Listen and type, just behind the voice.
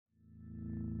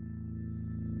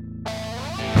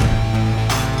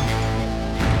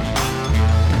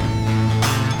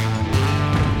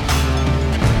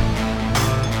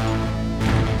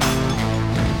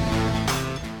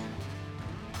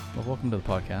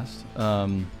podcast.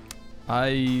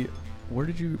 Where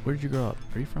did you grow up?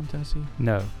 Are you from Tennessee?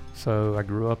 No. So I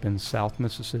grew up in South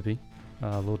Mississippi,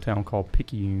 a little town called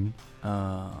Picayune.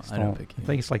 I know Picayune. I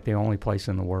think it's like the only place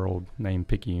in the world named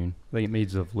Picayune. I think it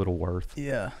means of little worth.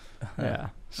 Yeah. Yeah.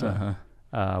 So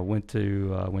went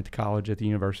to college at the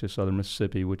University of Southern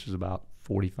Mississippi, which is about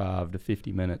 45 to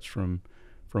 50 minutes from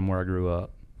where I grew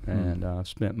up, and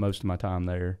spent most of my time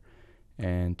there.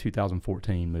 And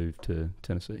 2014 moved to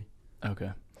Tennessee.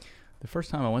 Okay. The first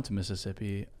time I went to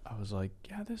Mississippi, I was like,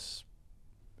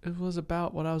 it was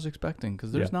about what I was expecting,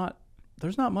 because there's not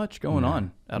much going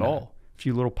on at all. A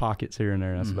few little pockets here and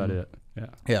there. That's about it. Yeah.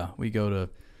 Yeah. We go to,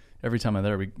 every time I'm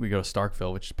there, we go to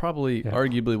Starkville, which is probably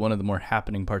arguably one of the more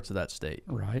happening parts of that state.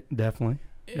 Right. Definitely.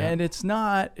 Yeah. And it's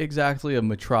not exactly a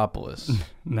metropolis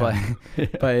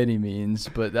by any means,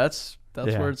 but that's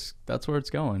where it's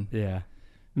going. Yeah.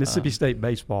 Mississippi State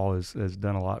baseball has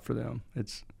done a lot for them.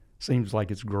 It seems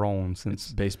like it's grown since.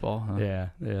 It's baseball, huh? Yeah,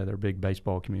 they're a big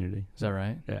baseball community. Is that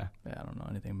right? Yeah. I don't know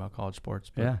anything about college sports,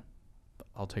 but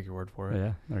I'll take your word for it.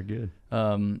 Yeah, they're good.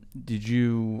 Did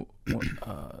you?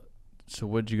 So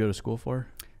what did you go to school for?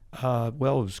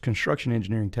 Well, it was construction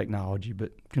engineering technology,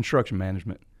 but construction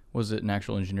management. Was it an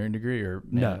actual engineering degree or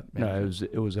no?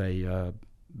 It was a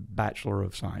Bachelor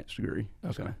of Science degree.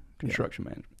 Okay. So construction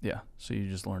management. Yeah. So you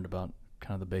just learned about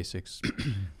kind of the basics,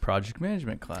 project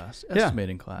management class,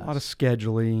 estimating class. A lot of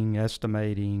scheduling,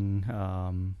 estimating.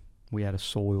 We had a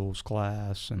soils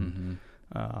class and,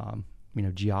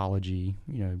 geology,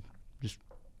 just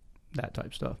that type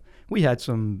of stuff. We had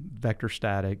some vector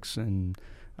statics and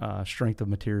strength of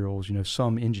materials,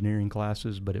 some engineering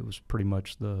classes, but it was pretty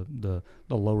much the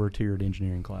lower tiered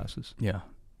engineering classes. Yeah.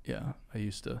 Yeah.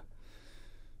 It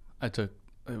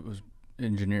was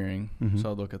engineering,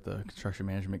 so I'd look at the construction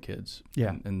management kids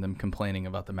and them complaining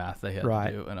about the math they had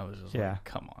to do, and I was just like,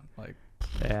 come on.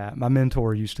 My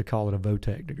mentor used to call it a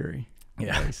VOTEC degree.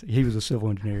 Yeah. He was a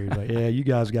civil engineer. He's like, you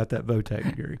guys got that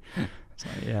VOTEC degree. So,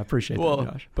 I appreciate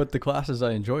that, Josh. But the classes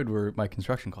I enjoyed were my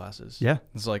construction classes. Yeah.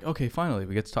 It's like, okay, finally,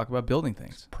 we get to talk about building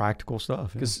things. Practical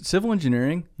stuff. Because civil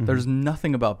engineering, there's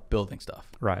nothing about building stuff.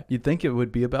 Right. You'd think it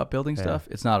would be about building stuff.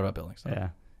 It's not about building stuff. Yeah.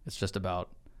 It's just about,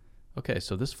 okay,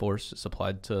 so this force is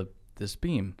applied to this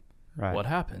beam. Right. What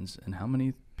happens, and how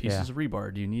many pieces of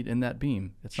rebar do you need in that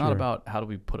beam? It's not about how do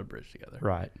we put a bridge together.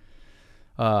 Right.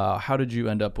 How did you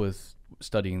end up with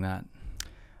studying that?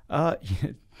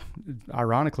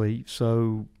 Ironically,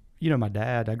 so, my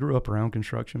dad, I grew up around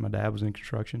construction. My dad was in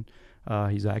construction.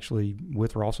 He's actually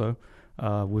with Rosso,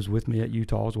 was with me at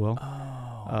Utah as well. Oh,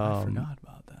 I forgot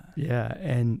about that. Yeah,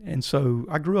 and so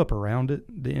I grew up around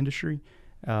it, the industry.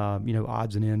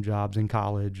 Odds and end jobs in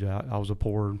college. I was a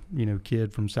poor,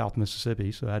 kid from South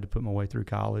Mississippi, so I had to put my way through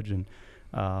college. And,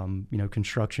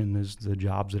 construction is the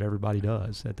jobs that everybody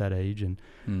does at that age. And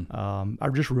I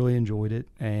just really enjoyed it.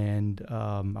 And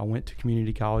I went to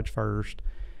community college first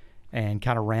and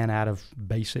kind of ran out of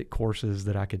basic courses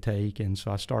that I could take. And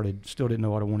so I still didn't know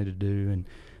what I wanted to do, and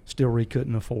still really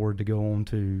couldn't afford to go on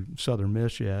to Southern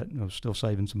Miss yet. I was still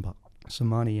saving some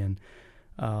money. And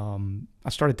I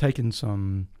started taking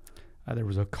some, there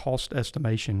was a cost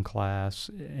estimation class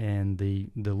and the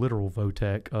literal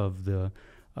VOTEC of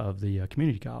the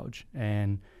community college.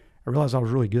 And I realized I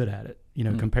was really good at it,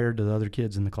 compared to the other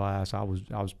kids in the class. I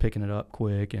was picking it up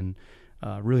quick and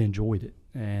really enjoyed it.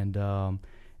 And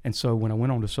so when I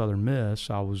went on to Southern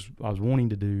Miss, I was wanting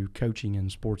to do coaching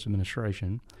and sports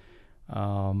administration.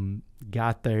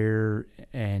 Got there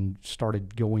and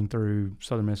started going through,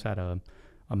 Southern Miss had a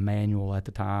manual at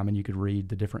the time, and you could read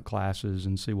the different classes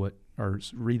and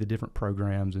read the different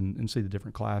programs and see the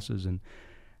different classes. And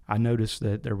I noticed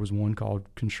that there was one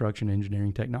called Construction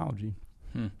Engineering Technology.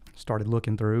 Started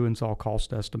looking through and saw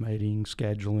cost estimating,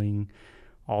 scheduling,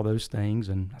 all those things.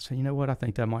 And I said, you know what, I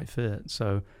think that might fit.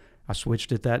 So I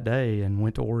switched it that day and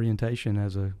went to orientation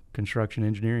as a construction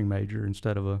engineering major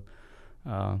instead of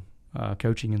a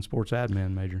coaching and sports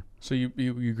admin major. So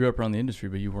you grew up around the industry,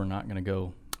 but you were not going to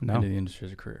go into the industry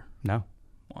as a career? No.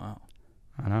 Wow.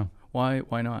 I know. Why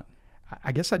not?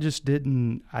 I guess I just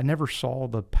didn't, I never saw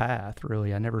the path,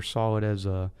 really. I never saw it as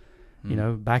a,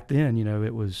 back then,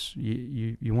 it was,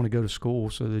 you want to go to school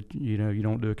so that, you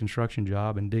don't do a construction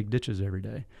job and dig ditches every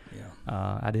day.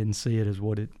 Yeah. I didn't see it as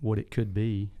what it could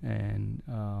be, and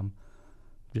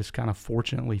just kind of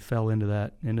fortunately fell into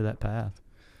that path.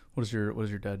 What does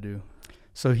your dad do?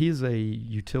 So he's a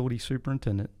utility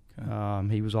superintendent.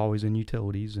 Okay. He was always in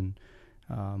utilities, and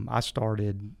I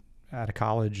started out of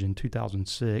college in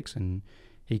 2006, and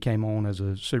he came on as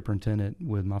a superintendent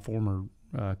with my former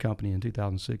company in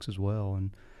 2006 as well.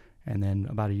 And then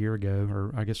about a year ago,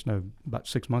 or I guess no, about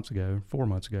 4 months ago,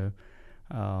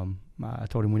 I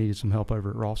told him we needed some help over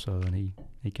at Rosso, and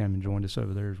he came and joined us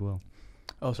over there as well.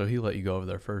 Oh, so he let you go over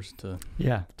there first to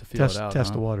feel test it out,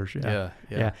 test the waters. Yeah.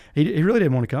 He really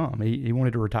didn't want to come. He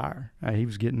wanted to retire.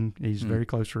 He's very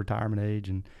close to retirement age,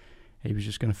 and he was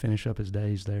just going to finish up his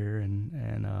days there.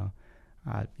 And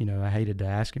I hated to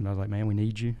ask him. I was like, man, we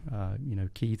need you.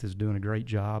 Keith is doing a great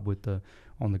job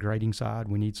on the grading side.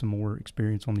 We need some more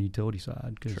experience on the utility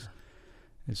side, because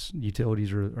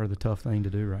utilities are the tough thing to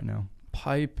do right now.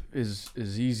 Pipe is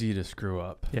easy to screw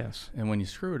up. Yes. And when you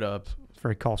screw it up, it's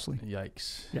very costly.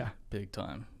 Yikes. Yeah. Big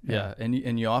time. Yeah.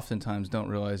 And you oftentimes don't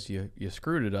realize you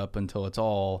screwed it up until it's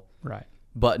all right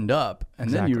buttoned up, and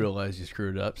exactly. then you realize you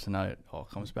screwed it up, so now it all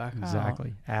comes back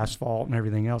exactly. out. Asphalt and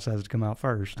everything else has to come out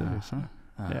first.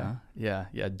 Yeah.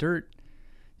 Dirt,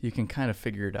 you can kind of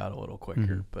figure it out a little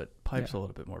quicker, but pipe's a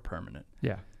little bit more permanent.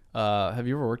 Yeah. Have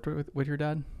you ever worked with your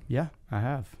dad? Yeah, I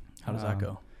have. How does that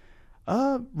go?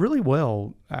 Really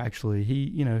well, actually.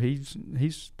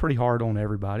 He's pretty hard on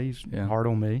everybody. He's hard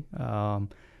on me.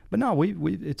 But no,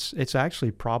 it's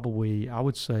actually probably, I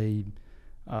would say,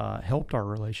 helped our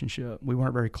relationship. We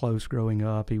weren't very close growing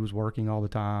up. He was working all the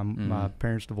time. Mm-hmm. My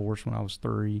parents divorced when I was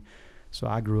 3, so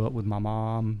I grew up with my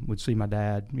mom. Would see my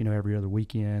dad, every other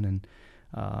weekend, and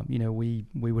we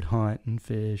would hunt and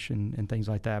fish and things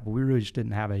like that. But we really just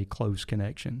didn't have a close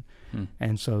connection,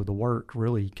 and so the work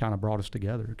really kind of brought us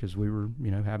together, because we were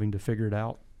having to figure it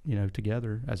out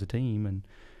together as a team. And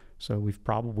so we've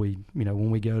probably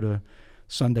when we go to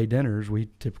Sunday dinners, we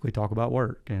typically talk about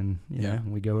work, and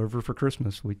when we go over for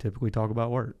Christmas, we typically talk about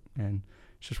work, and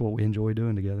it's just what we enjoy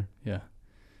doing together. Yeah.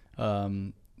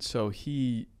 So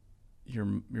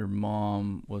your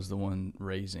mom was the one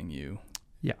raising you.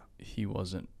 Yeah. He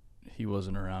wasn't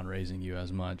around raising you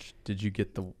as much. Where'd you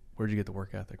get the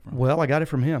work ethic from? Well, I got it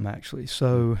from him, actually.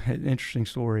 So, interesting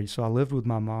story. So I lived with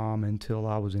my mom until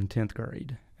I was in 10th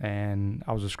grade, and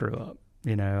I was a screw up.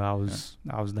 I was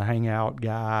the hangout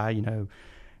guy,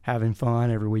 having fun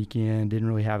every weekend, didn't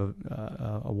really have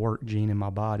a work gene in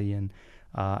my body. And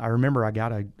I remember I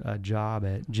got a job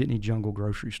at Jitney Jungle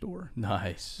Grocery Store.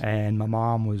 Nice. And my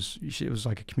mom it was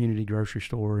like a community grocery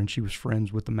store, and she was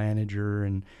friends with the manager,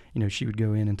 and, she would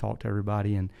go in and talk to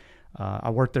everybody. And I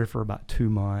worked there for about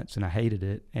 2 months, and I hated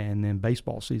it. And then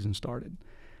baseball season started,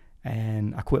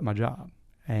 and I quit my job.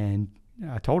 And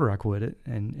I told her I quit it,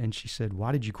 and she said,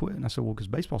 "Why did you quit?" And I said, "Well, because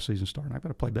baseball season started. I've got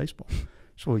to play baseball."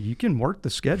 So, you can work the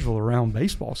schedule around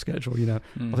baseball schedule,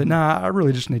 Mm-hmm. I said, "Nah, I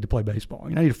really just need to play baseball. I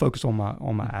need to focus on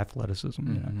my athleticism,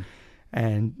 Mm-hmm.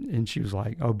 And she was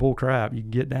like, "Oh, bull crap! You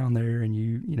get down there and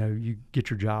you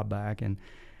get your job back." And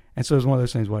so it was one of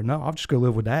those things where, no, I'll just go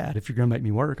live with Dad. If you're going to make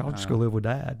me work, I'll just go live with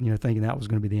Dad. Thinking that was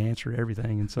going to be the answer to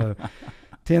everything. And so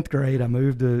 10th grade, I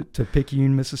moved to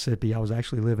Picayune, Mississippi. I was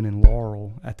actually living in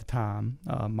Laurel at the time.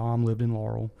 Mom lived in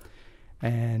Laurel.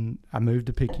 And I moved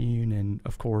to Picayune, and,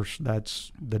 of course,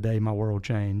 that's the day my world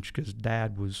changed, because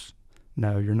Dad was,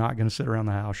 no, you're not going to sit around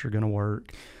the house. You're going to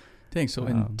work. Dang, so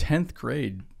in 10th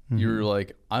grade, you were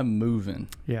like, I'm moving.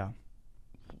 Yeah.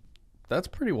 That's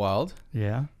pretty wild.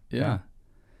 Yeah.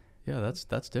 Yeah,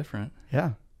 that's different.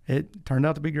 Yeah. It turned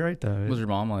out to be great, though. Was your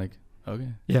mom like, okay?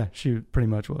 Yeah, she pretty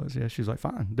much was. Yeah, she was like,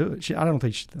 fine, do it. I don't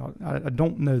think she thought, I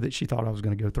don't know that she thought I was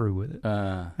going to go through with it.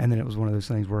 And then it was one of those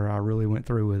things where I really went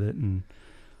through with it, and,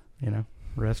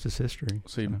 rest is history.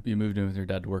 So you moved in with your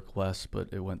dad to work less, but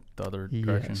it went the other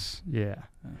direction? Yes, yeah.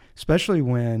 Especially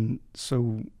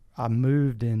so I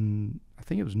moved in, I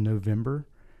think it was November,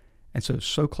 and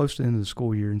so close to the end of the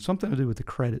school year, and something to do with the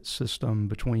credit system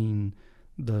between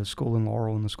the school in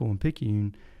Laurel and the school in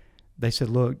Picayune. They said,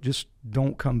 look, just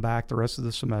don't come back the rest of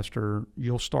the semester.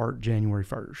 You'll start January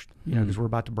 1st, because we're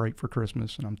about to break for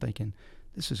Christmas. And I'm thinking,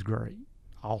 this is great.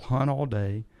 I'll hunt all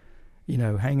day,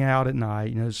 hang out at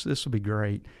night. This will be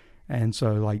great. And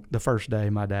so, like, the first day,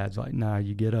 my dad's like, no,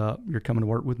 you get up. You're coming to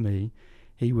work with me.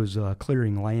 He was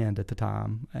clearing land at the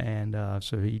time. And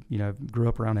so he, grew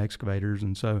up around excavators.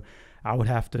 And so I would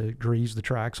have to grease the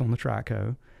tracks on the track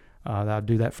hoe. I'd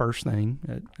do that first thing.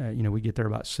 We get there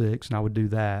about 6, and I would do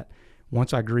that.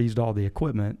 Once I greased all the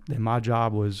equipment, then my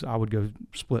job was I would go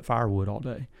split firewood all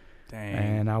day. Dang.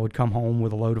 And I would come home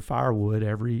with a load of firewood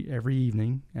every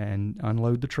evening and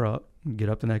unload the truck, get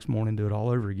up the next morning, do it all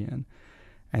over again.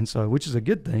 And so, which is a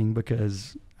good thing,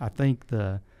 because I think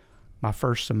my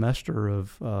first semester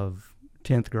of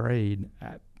 10th grade,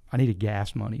 I needed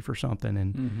gas money for something,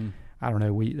 and I don't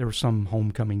know, there was some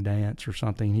homecoming dance or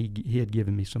something. He had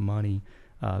given me some money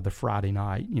the Friday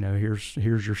night. Here's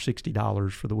your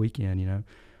 $60 for the weekend.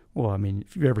 Well, I mean,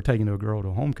 if you've ever taken a girl to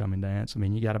a homecoming dance, I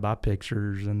mean, you got to buy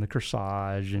pictures and the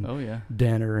corsage and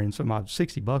dinner. And so my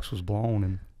 $60 was blown.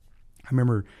 And I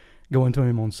remember going to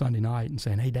him on Sunday night and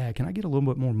saying, "Hey, Dad, can I get a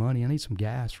little bit more money? I need some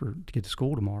gas to get to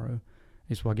school tomorrow."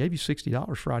 He said, "Well, I gave you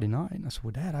 $60 Friday night." And I said,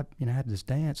 "Well, Dad, I had this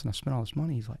dance and I spent all this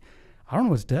money." He's like, "I don't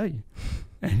know what to tell you."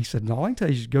 And he said, "No, all I can tell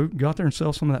you is go out there and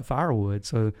sell some of that firewood."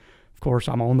 So, of course,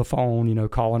 I'm on the phone,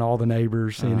 calling all the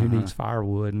neighbors, seeing who needs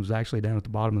firewood, and was actually down at the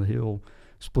bottom of the hill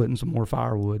splitting some more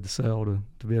firewood to sell to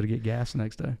be able to get gas the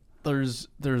next day. There's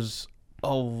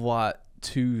a lot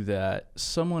to that.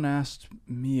 Someone asked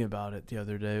me about it the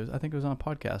other day. I think it was on a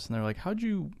podcast, and they're like, how'd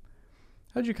you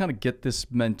kind of get this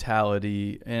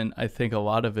mentality? And I think a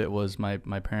lot of it was my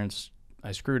parents.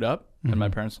 I screwed up, and my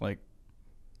parents were like,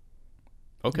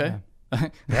 okay.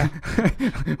 Yeah.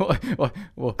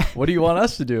 well, what do you want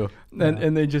us to do?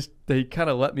 And they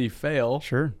kind of let me fail.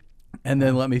 Sure. And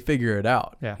then let me figure it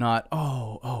out. Yeah. Not,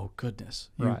 oh goodness.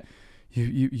 Right.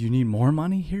 You need more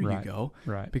money? Here you go.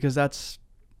 Right. Because that's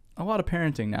a lot of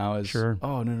parenting now is, sure.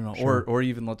 Oh, no. Sure. Or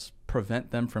even let's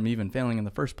prevent them from even failing in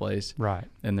the first place. Right.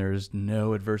 And there's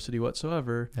no adversity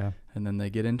whatsoever. Yeah. And then they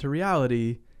get into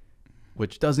reality,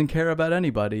 which doesn't care about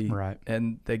anybody. Right.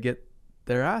 And they get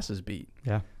their asses beat.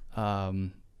 Yeah.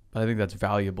 But I think that's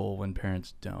valuable when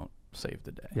parents don't save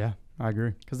the day. Yeah, I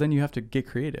agree. Because then you have to get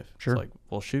creative. Sure. It's like,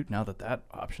 well, shoot, now that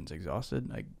option's exhausted,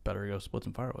 I better go split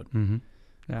some firewood. Mm-hmm.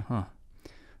 Yeah. Huh.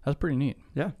 That's pretty neat.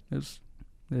 Yeah,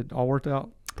 it all worked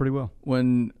out pretty well.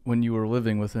 When you were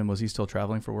living with him, was he still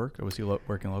traveling for work, or was he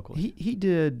working locally? He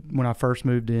did when I first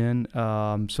moved in.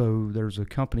 So there's a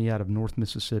company out of North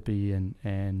Mississippi,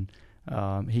 and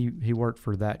he worked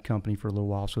for that company for a little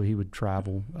while, so he would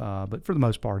travel. But for the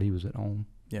most part, he was at home.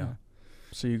 Yeah.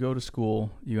 So you go to school,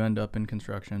 you end up in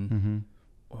construction.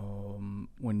 Mm-hmm.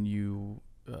 When you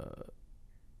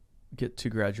get to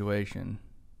graduation,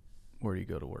 where do you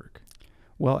go to work?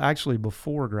 Well, actually,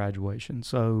 before graduation.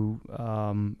 So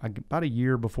about a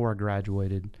year before I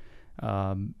graduated,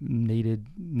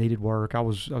 needed work. I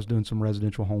was doing some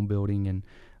residential home building, and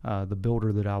the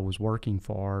builder that I was working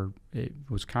for, it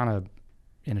was kind of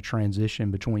in a transition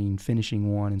between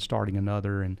finishing one and starting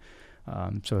another, and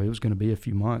so it was going to be a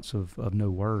few months of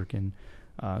no work. And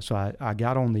so I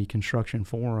got on the construction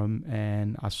forum,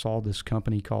 and I saw this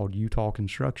company called Utah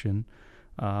Construction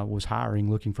was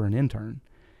hiring, looking for an intern.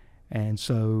 And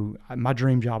so my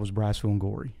dream job was Brassville and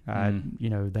Gorey.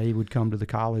 They would come to the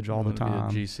college all the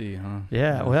time. Be a GC, huh?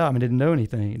 Yeah. Well, I mean, didn't know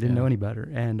anything. Didn't know any better.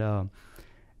 And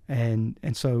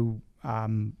so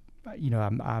I'm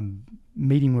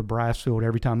meeting with Brassfield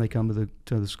every time they come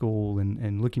to the school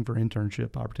and looking for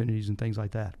internship opportunities and things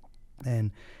like that.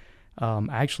 And I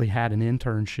actually had an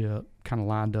internship kind of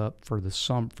lined up for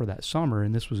that summer,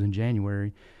 and this was in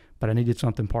January, but I needed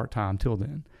something part-time till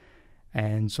then.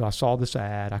 And so I saw this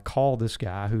ad. I called this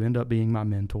guy who ended up being my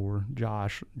mentor,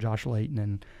 Josh Layton,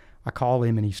 and I call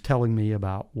him, and he's telling me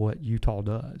about what Utah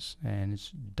does, and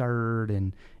it's dirt,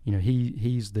 and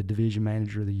he's the division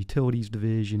manager of the utilities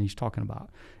division. He's talking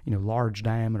about large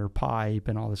diameter pipe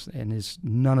and all this, and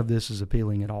none of this is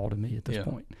appealing at all to me at this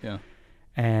point. Yeah.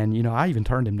 And I even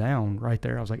turned him down right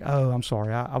there. I was like, "Oh, I'm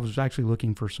sorry. I was actually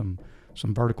looking for some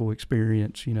vertical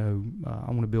experience. I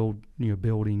want to build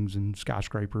buildings and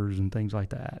skyscrapers and things like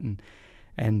that."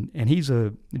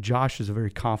 And Josh is a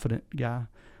very confident guy.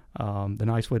 The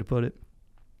nice way to put it,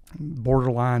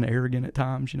 borderline arrogant at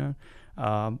times,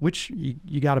 which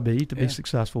you got to be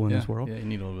successful in this world. Yeah, you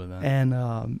need a little bit of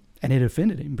that. And it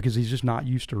offended him because he's just not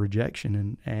used to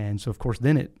rejection. And so, of course,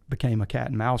 then it became a cat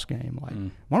and mouse game. Like,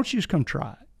 why don't you just come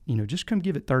try it? Just come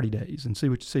give it 30 days and see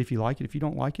if you like it. If you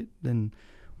don't like it, then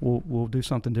we'll do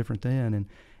something different then.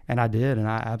 And I did, and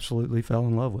I absolutely fell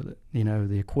in love with it.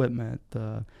 The equipment,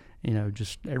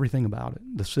 just everything about it,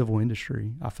 the civil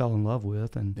industry, I fell in love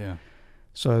with. And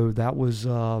so that was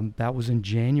in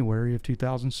January of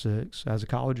 2006 as a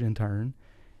college intern.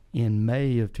 In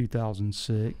May of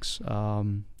 2006,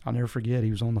 I'll never forget,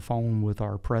 he was on the phone with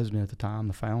our president at the time,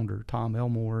 the founder, Tom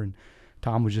Elmore, and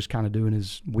Tom was just kind of doing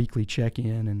his weekly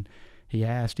check-in, and he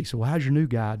said, "Well, how's your new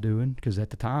guy doing?" Because at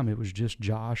the time it was just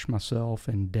Josh, myself,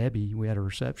 and Debbie. We had a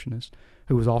receptionist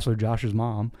who was also Josh's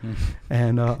mom.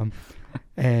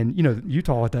 And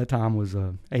Utah at that time was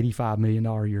a $85 million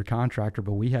a year contractor,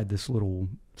 but we had this little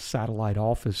satellite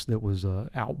office that was a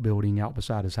outbuilding out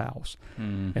beside his house.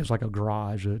 It was like a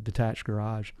garage, a detached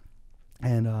garage.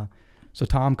 And so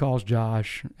Tom calls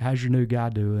Josh, "How's your new guy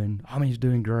doing?" "I mean, he's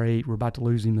doing great. We're about to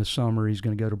lose him this summer. He's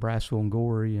going to go to Brassville and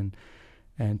Gorey." And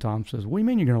Tom says, "What do you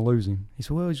mean you're going to lose him?" He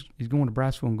said, "Well, he's going to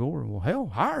Brassville and Gorey." "Well, hell,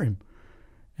 hire him."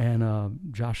 And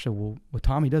Josh said, well,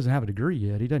 Tommy doesn't have a degree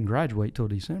yet. He doesn't graduate till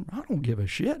December. I don't give a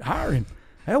shit. Hire him.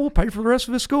 Hell, we'll pay for the rest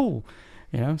of his school.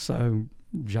 So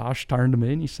Josh turned to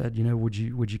me and he said, would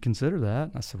you consider that?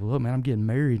 And I said, well, look, man, I'm getting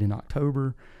married in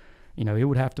October. It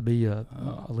would have to be a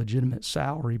legitimate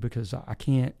salary because I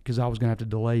can't, because I was going to have to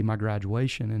delay my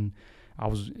graduation, and I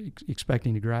was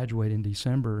expecting to graduate in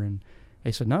December. And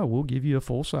they said, no, we'll give you a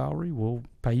full salary. We'll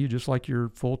pay you just like you're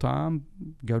full time.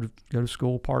 Go to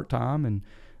school part time and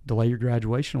delay your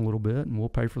graduation a little bit, and we'll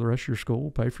pay for the rest of your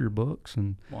school, pay for your books,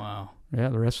 and wow, yeah,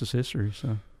 the rest is history.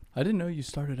 So I didn't know you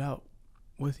started out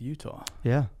with Utah.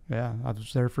 Yeah, I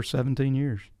was there for 17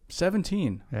 years.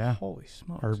 17. Yeah, holy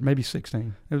smokes. Or maybe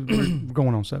 16. We're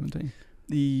going on 17.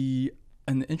 The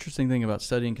interesting thing about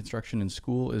studying construction in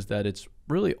school is that it's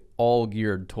really all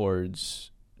geared towards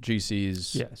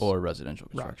GCs or residential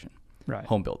construction, right?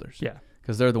 Home builders, yeah,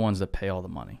 because they're the ones that pay all the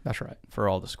money. That's right. For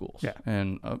all the schools, yeah,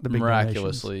 and the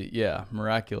miraculously,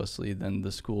 then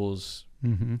the schools,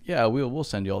 we'll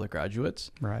send you all the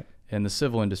graduates, right? And the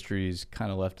civil industry is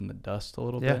kind of left in the dust a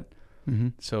little bit,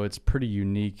 so it's pretty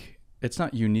unique. It's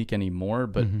not unique anymore,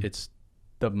 but it's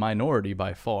the minority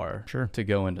by far to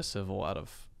go into civil out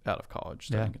of college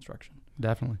studying construction.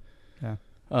 Definitely, yeah.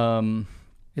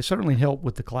 It certainly helped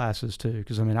with the classes too,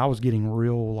 because I was getting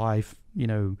real life,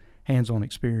 hands-on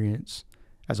experience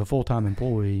as a full-time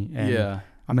employee, and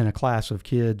I'm in a class of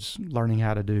kids learning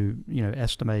how to do,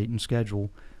 estimate and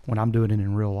schedule when I'm doing it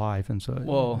in real life, and so it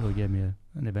really gave me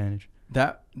an advantage.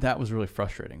 That was really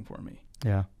frustrating for me.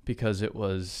 Yeah, because it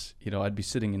was, I'd be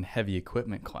sitting in heavy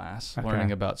equipment class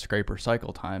learning about scraper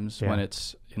cycle times when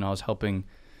it's, I was helping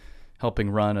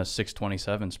run a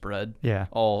 627 spread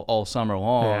all summer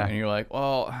long. And you're like,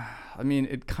 well,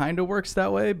 it kind of works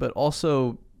that way, but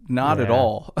also not at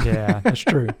all. Yeah, that's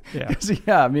true.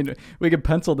 Yeah. We could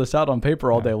pencil this out on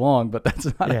paper all day long, but that's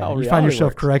not how you find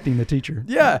yourself works. Correcting the teacher.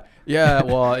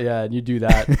 And you do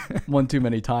that one too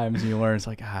many times and you learn it's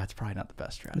like, it's probably not the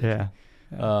best strategy.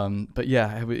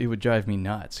 It would drive me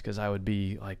nuts because I would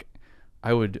be like,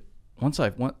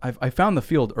 I found the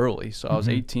field early, so I was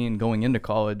 18 going into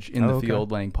college in the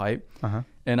field laying pipe,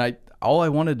 and all I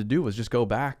wanted to do was just go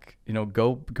back,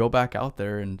 go back out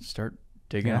there and start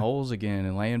digging holes again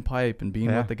and laying pipe and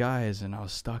being with the guys, and I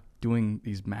was stuck doing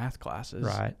these math classes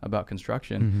about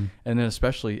construction, and then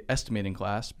especially estimating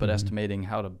class, but estimating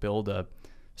how to build a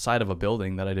side of a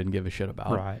building that I didn't give a shit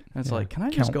about. And it's like, can I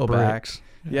just go bricks.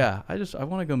 back? I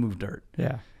want to go move dirt.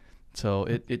 Yeah. So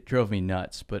it drove me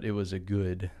nuts, but it was a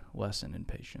good lesson in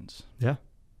patience. Yeah,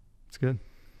 it's good.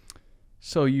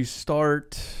 So you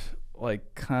start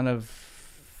like kind of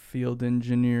field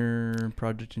engineer,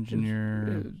 project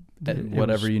engineer,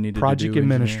 whatever you need to do. Project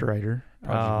administrator.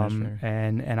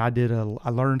 And I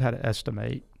learned how to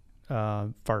estimate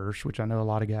first, which I know a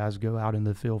lot of guys go out in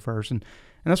the field first, and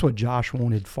that's what Josh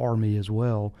wanted for me as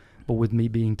well. But with me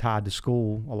being tied to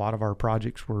school, a lot of our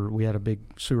projects we had a big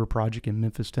sewer project in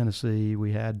Memphis, Tennessee.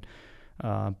 We had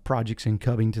projects in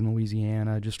Covington,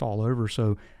 Louisiana, just all over.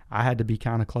 So I had to be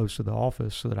kind of close to the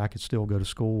office so that I could still go to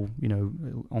school,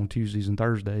 on Tuesdays and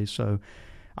Thursdays. So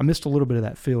I missed a little bit of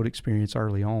that field experience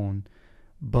early on,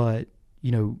 but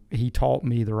he taught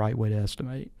me the right way to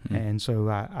estimate. And so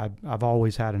I've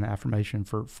always had an affirmation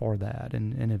for that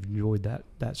and have enjoyed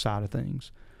that side of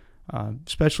things.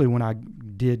 Especially when I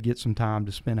did get some time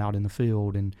to spend out in the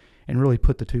field and really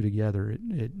put the two together,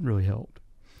 it really helped.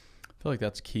 I feel like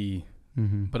that's key.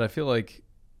 But I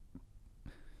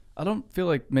don't feel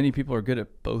like many people are good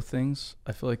at both things.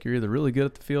 I feel like you're either really good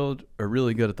at the field or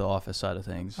really good at the office side of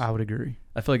things. I would agree.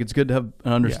 I feel like it's good to have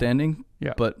an understanding,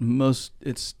 but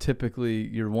it's typically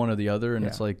you're one or the other, and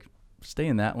it's like stay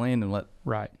in that lane and let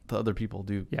the other people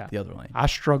do the other lane. I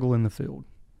struggle in the field.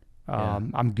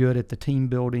 I'm good at the team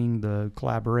building, the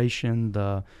collaboration,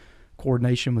 the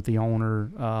coordination with the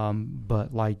owner,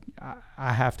 but like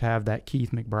I have to have that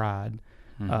Keith McBride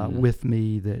with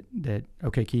me that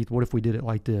okay, Keith, what if we did it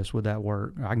like this? Would that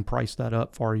work? I can price that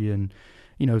up for you. And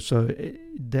so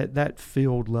that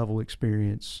field level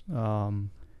experience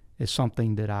is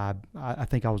something that I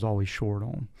think I was always short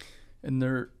on. And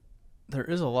there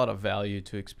is a lot of value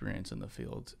to experience in the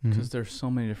field because there's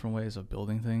so many different ways of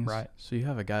building things. Right. So you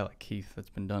have a guy like Keith that's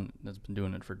been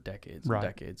doing it for decades and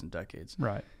decades and decades.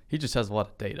 Right. He just has a lot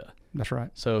of data. That's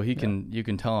right. So you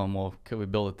can tell him, well, could we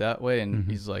build it that way? And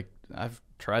he's like, I've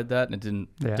tried that and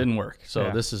it didn't work.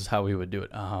 So this is how we would do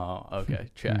it. Oh,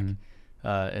 okay, check.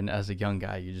 And as a young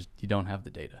guy, you don't have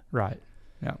the data. Right.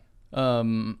 Yeah.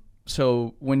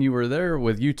 So when you were there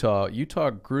with Utah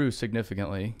grew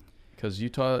significantly. Because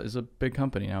Utah is a big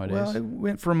company nowadays. Well, it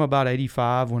went from about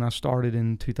 85 when I started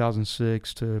in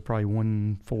 2006 to probably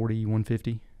 140,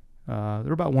 150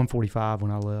 They're about 145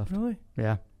 when I left. Really?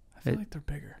 Yeah. I feel like they're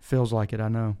bigger. Feels like it, I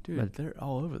know. Dude, but they're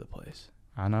all over the place.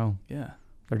 I know. Yeah.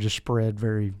 They're just spread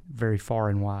very, very far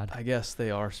and wide. I guess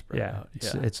they are spread out.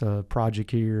 It's a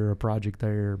project here, a project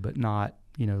there, but not,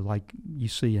 like you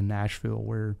see in Nashville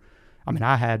where,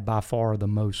 I had by far the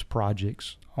most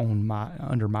projects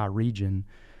under my region,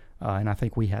 and I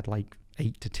think we had like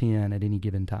 8 to 10 at any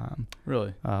given time.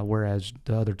 Really? Whereas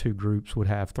the other two groups would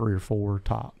have 3 or 4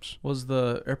 tops. Was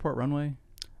the airport runway?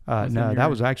 No, that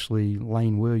was actually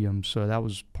Lane Williams, so that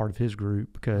was part of his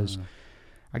group because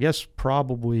I guess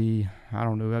probably, I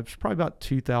don't know, it was probably about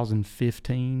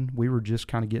 2015. We were just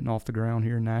kind of getting off the ground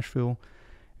here in Nashville,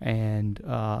 and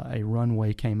a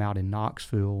runway came out in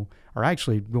Knoxville, or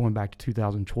actually going back to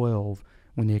 2012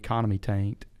 when the economy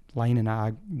tanked. Lane and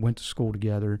I went to school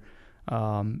together,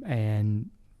 and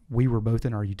we were both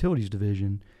in our utilities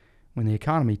division. When the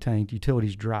economy tanked,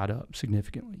 utilities dried up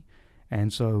significantly.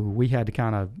 And so we had to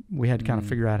kind of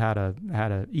figure out how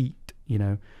to eat,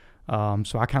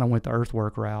 So I kind of went the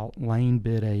earthwork route. Lane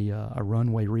bid a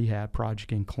runway rehab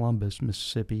project in Columbus,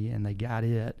 Mississippi, and they got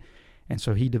it. And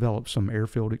so he developed some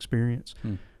airfield experience.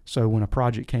 So when a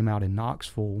project came out in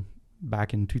Knoxville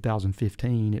back in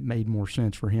 2015, it made more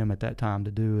sense for him at that time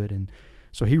to do it. And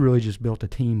so he really just built a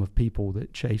team of people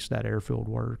that chased that airfield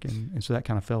work. And so that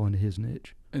kind of fell into his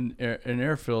niche. In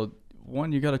airfield,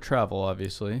 one, you got to travel,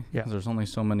 obviously. Yeah. There's only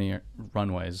so many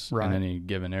runways in any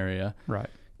given area. Right.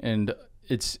 And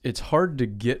it's hard to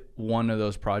get one of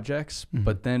those projects,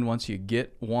 but then once you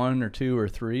get 1 or 2 or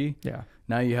 3,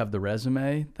 now you have the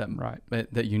resume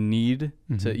that you need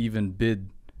to even bid,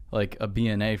 like a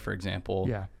BNA, for example.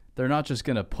 Yeah. They're not just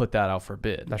going to put that out for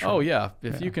bid. That's Oh, right. yeah,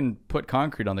 if you can put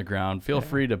concrete on the ground, feel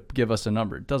free to give us a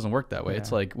number. It doesn't work that way.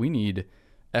 It's like we need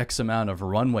X amount of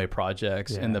runway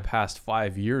projects in the past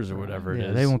 5 years or whatever it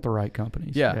is. They want the right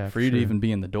companies. For you to even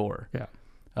be in the door. Yeah.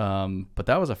 But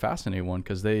that was a fascinating one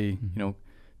because they,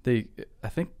 I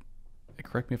think,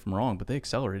 correct me if I'm wrong, but they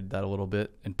accelerated that a little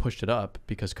bit and pushed it up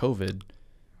because COVID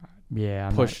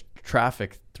pushed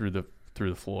traffic through the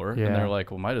floor. And they're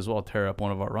like, well, might as well tear up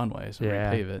one of our runways and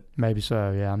repave it. Maybe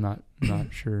so. Yeah, I'm not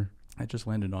sure. I just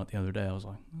landed on it the other day. I was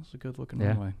like, that's a good looking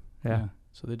runway. Yeah.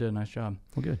 So they did a nice job.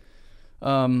 Well, good.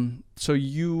 So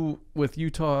with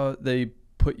Utah, they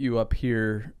put you up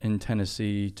here in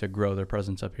Tennessee to grow their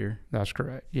presence up here? That's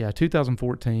correct. Yeah,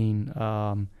 2014,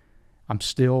 I'm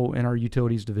still in our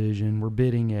utilities division. We're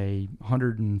bidding a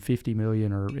 $150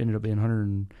 million, or ended up being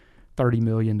 $130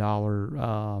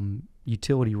 million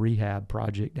utility rehab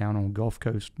project down on Gulf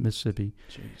Coast, Mississippi.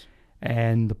 Jeez.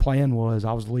 And the plan was,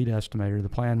 I was the lead estimator. The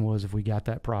plan was if we got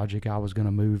that project, I was going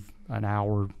to move an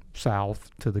hour south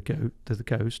to the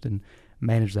coast and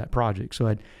manage that project. So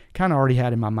I'd kind of already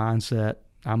had in my mindset,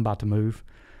 I'm about to move.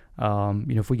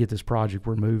 If we get this project,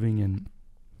 we're moving.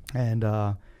 And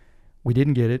we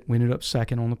didn't get it. We ended up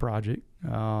second on the project.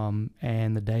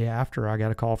 And the day after, I got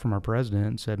a call from our president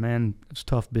and said, man, it's a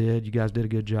tough bid. You guys did a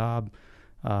good job.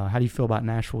 How do you feel about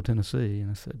Nashville, Tennessee? And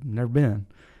I said, never been.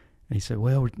 And he said,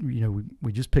 well,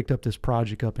 we just picked up this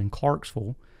project up in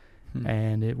Clarksville.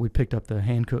 And we picked up the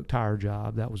Hankook tire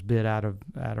job that was bid out of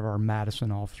our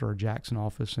Madison office or our Jackson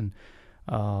office. And,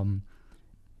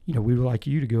 we would like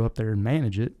you to go up there and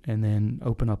manage it and then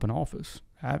open up an office,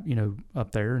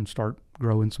 up there and start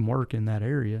growing some work in that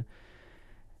area.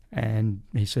 And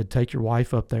he said, take your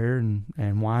wife up there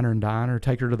and wine her and dine her,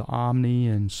 take her to the Omni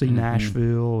and see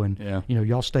Nashville. And,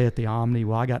 y'all stay at the Omni.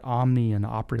 Well, I got Omni and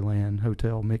Opryland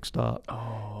Hotel mixed up.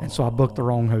 Oh. And so I booked the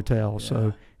wrong hotel. Yeah.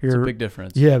 So here, it's a big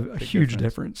difference. Yeah, a huge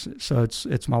difference. So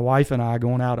it's my wife and I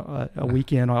going out a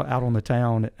weekend out on the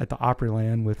town at the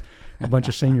Opryland with a bunch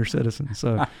of senior citizens.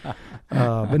 So,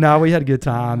 but no, we had a good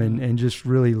time and just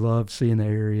really loved seeing the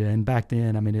area. And back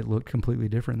then, it looked completely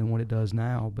different than what it does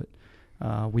now. But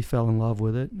we fell in love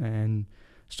with it and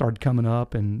started coming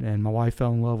up. And my wife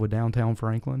fell in love with downtown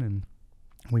Franklin, and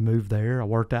we moved there. I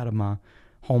worked out of my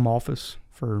home office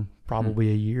for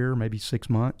probably a year, maybe 6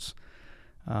 months.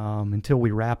 Until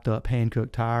we wrapped up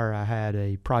Hankook Tire, I had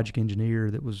a project engineer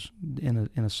that was in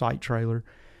a site trailer,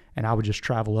 and I would just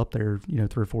travel up there, 3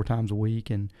 or 4 times a week.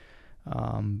 And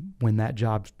when that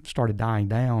job started dying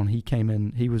down, he came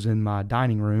in. He was in my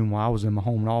dining room while I was in my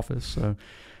home office. So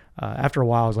after a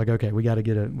while, I was like, okay, we got to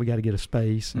get a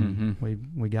space, and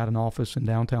we got an office in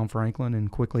downtown Franklin,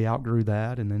 and quickly outgrew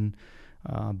that, and then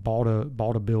bought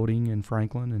a building in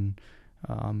Franklin.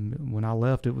 And when I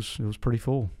left, it was pretty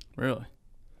full. Really?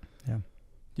 Yeah.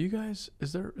 Do you guys,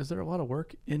 is there a lot of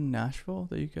work in Nashville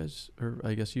that you guys, or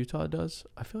I guess Utah does?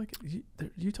 I feel like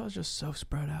Utah's just so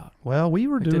spread out. Well, we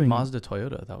were doing did Mazda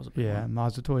Toyota. That was a big one.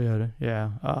 Mazda Toyota. Yeah.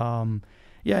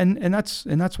 Yeah, and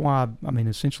that's why, I mean,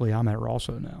 essentially I'm at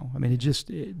Rosso now. I mean,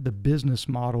 the business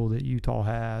model that Utah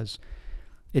has,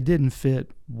 it didn't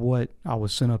fit what I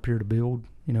was sent up here to build.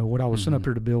 You know, what I was sent up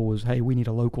here to build was, hey, we need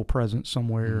a local presence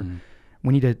somewhere.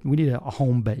 We need a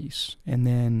home base, and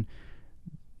then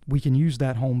we can use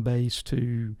that home base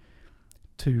to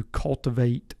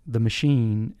cultivate the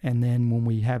machine, and then when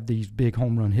we have these big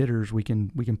home run hitters, we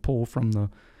can pull from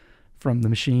the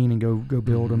machine and go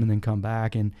build them, and then come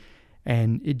back, and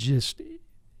they're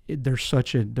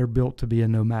built to be a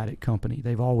nomadic company.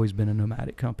 They've always been a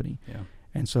nomadic company. Yeah.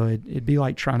 And so it'd be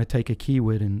like trying to take a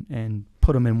kiwit and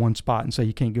put them in one spot and say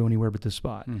you can't go anywhere but this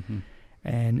spot.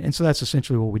 And so that's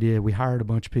essentially what we did. We hired a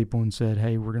bunch of people and said,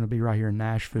 hey, we're going to be right here in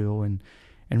Nashville, and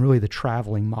really the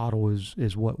traveling model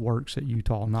is what works at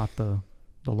Utah, not the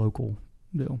local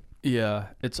deal. Yeah,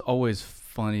 it's always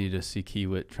funny to see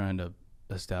Kiewit trying to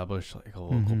establish like a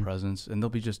local presence, and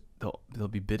they'll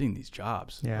be bidding these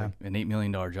jobs. Yeah, like an $8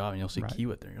 million job, and you'll see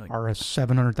Kiewit there. You're like, or a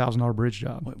 $700,000 bridge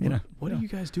job. What are you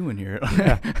guys doing here?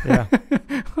 Yeah.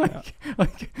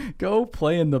 like go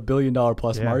play in the $1 billion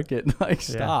plus market. Like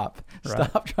stop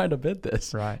trying to bid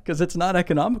this. Right, because it's not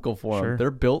economical for them.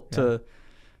 They're built to.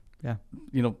 Yeah,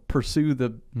 pursue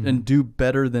and do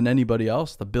better than anybody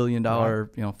else. The $1 billion,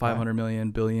 $500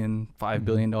 million, billion, $5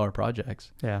 billion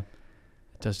projects. Yeah,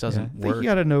 it just doesn't work. You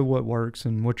got to know what works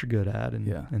and what you're good at,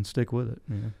 and stick with it.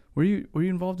 Yeah. Were you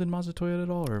involved in Mazda Toyota at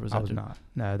all, or was I was not?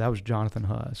 No, that was Jonathan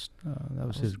Huss. That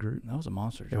was his group. That was a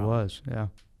monster job. It was, yeah.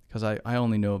 Because I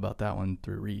only know about that one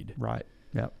through Reed. Right.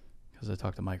 Yep. Because I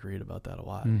talked to Mike Reed about that a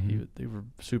lot. They were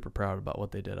super proud about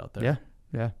what they did out there.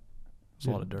 Yeah. It's a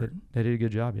lot of dirt. They did a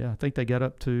good job, yeah. I think they got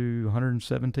up to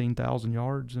 117,000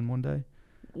 yards in one day.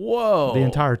 Whoa. The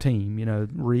entire team,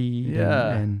 Reed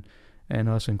and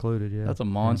us included, yeah. That's a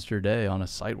monster day on a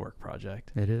site work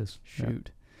project. It is.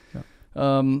 Shoot. Yeah.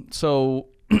 So,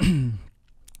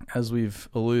 as we've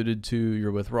alluded to,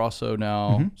 you're with Rosso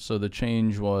now. So the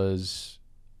change was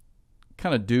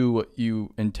kind of do what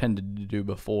you intended to do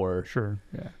before. Sure,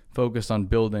 yeah. Focused on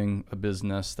building a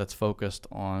business that's focused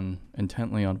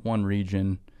intently on one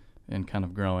region and kind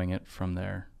of growing it from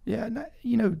there. Yeah,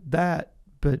 that,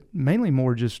 but mainly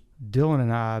more just Dylan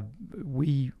and I,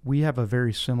 we have a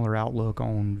very similar outlook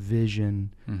on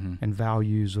vision and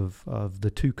values of the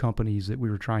two companies that we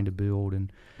were trying to build. And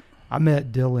I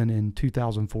met Dylan in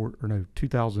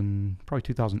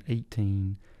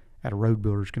 2018 at a road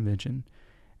builders convention.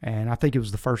 And I think it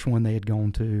was the first one they had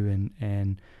gone to,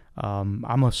 and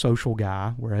I'm a social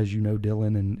guy, whereas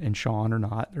Dylan and Sean are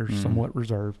not. They're somewhat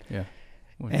reserved. Yeah.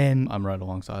 And I'm right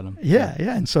alongside them. Yeah.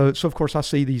 And so of course I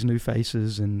see these new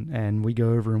faces, and we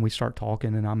go over and we start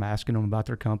talking, and I'm asking them about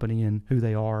their company and who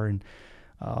they are, and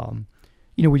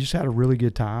we just had a really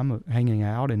good time hanging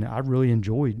out, and I really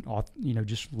enjoyed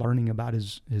just learning about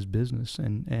his business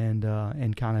and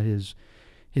kind of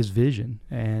his vision,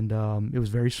 and it was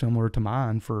very similar to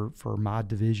mine for my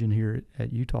division here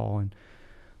at Utah,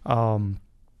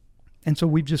 and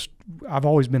so I've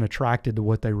always been attracted to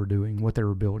what they were doing, what they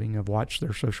were building. I've watched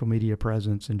their social media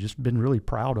presence and just been really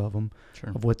proud of them,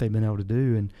 of what they've been able to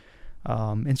do,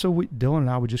 and so Dylan and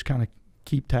I would just kind of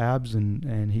keep tabs,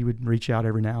 and he would reach out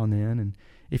every now and then, and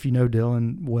if you know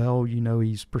Dylan well,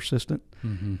 he's persistent,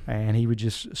 and he would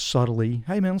just subtly,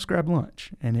 hey man, let's grab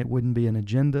lunch, and it wouldn't be an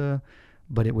agenda,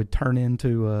 but it would turn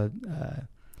into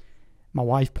my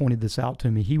wife pointed this out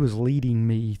to me. He was leading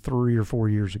me 3 or 4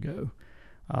 years ago.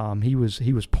 He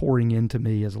was pouring into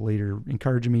me as a leader,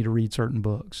 encouraging me to read certain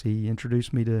books. He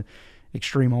introduced me to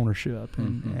Extreme Ownership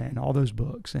and all those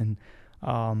books. And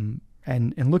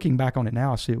looking back on it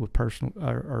now, I see it with personal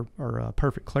or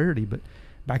perfect clarity. But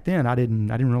back then, I didn't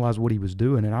realize what he was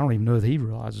doing, and I don't even know that he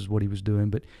realizes what he was doing.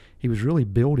 But he was really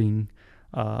building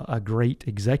a great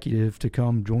executive to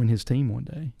come join his team one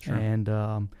day. Sure.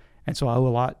 And so I owe a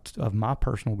lot of my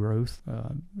personal growth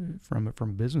from a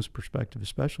business perspective,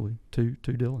 especially to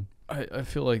Dylan. I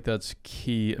feel like that's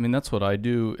key. I mean, that's what I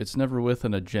do. It's never with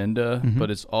an agenda, but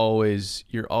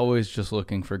you're always just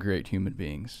looking for great human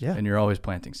beings. Yeah. And you're always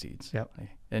planting seeds. Yep.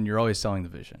 And you're always selling the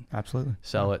vision. Absolutely.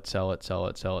 Sell it.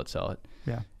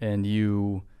 Yeah. And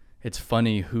it's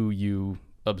funny who you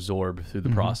absorb through the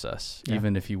process. Yeah.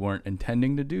 Even if you weren't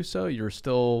intending to do so, you're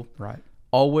still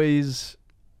always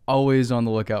on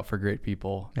the lookout for great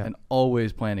people and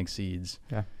always planting seeds.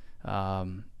 Yeah.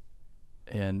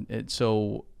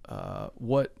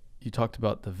 What you talked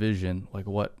about the vision, like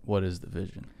what is the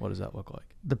vision? What does that look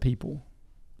like? The people,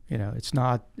 it's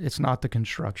not the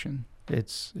construction.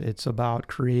 It's about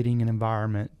creating an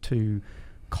environment to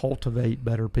cultivate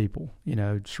better people,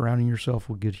 surrounding yourself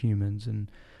with good humans. And,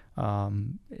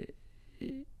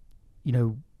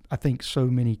 I think so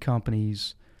many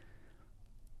companies,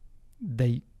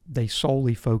 they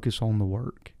solely focus on the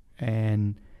work,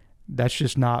 and that's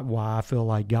just not why I feel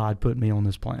like God put me on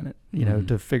this planet, you know,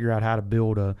 to figure out how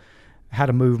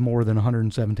to move more than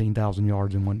 117,000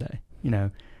 yards in one day, you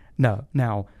know. No.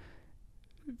 Now,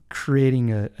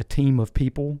 creating a team of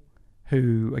people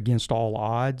who, against all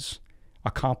odds,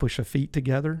 accomplish a feat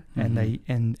together,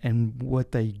 and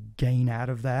what they gain out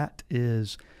of that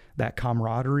is that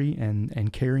camaraderie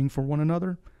and caring for one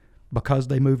another, because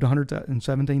they moved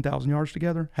 117,000 yards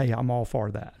together. Hey, I'm all for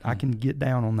that. I can get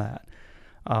down on that.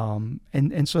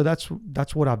 And so that's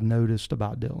what I've noticed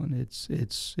about Dillon. It's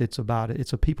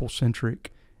a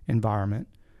people-centric environment.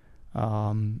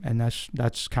 And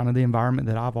that's kind of the environment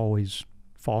that I've always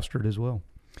fostered as well.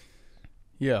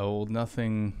 Yeah, well,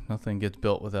 nothing gets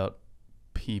built without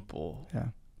people. Yeah.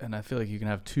 And I feel like you can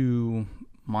have two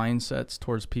mindsets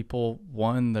towards people.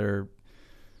 One, they're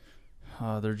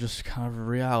just kind of a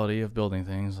reality of building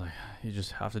things. Like, you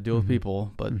just have to deal with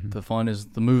people, but the fun is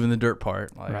the moving the dirt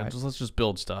part. Like, let's just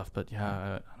build stuff. But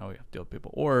yeah, I know we have to deal with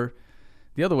people. Or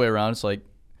the other way around, it's like,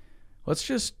 let's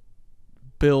just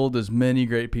build as many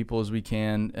great people as we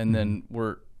can, and then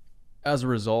we're, as a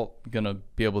result, gonna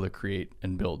be able to create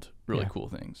and build really cool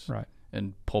things,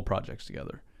 and pull projects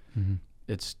together.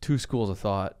 It's two schools of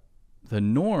thought. The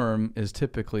norm is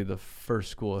typically the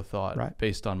first school of thought,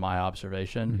 based on my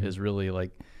observation, is really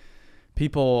like,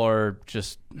 people are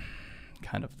just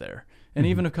kind of there. And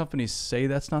even if companies say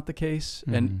that's not the case,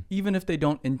 and even if they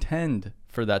don't intend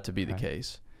for that to be the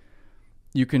case,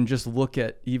 you can just look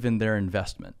at even their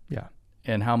investment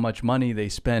and how much money they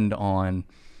spend on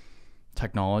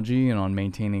technology and on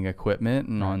maintaining equipment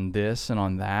and on this and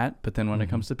on that. But then when it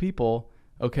comes to people,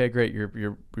 okay, great,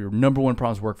 your number one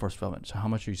problem is workforce development. So how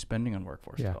much are you spending on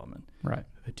workforce development?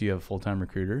 Do you have a full-time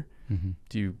recruiter?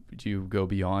 Do you go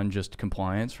beyond just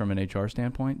compliance from an HR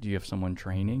standpoint? Do you have someone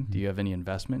training? Do you have any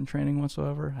investment in training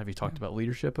whatsoever? Have you talked about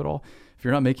leadership at all? If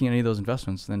you're not making any of those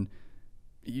investments, then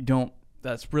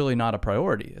that's really not a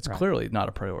priority. It's clearly not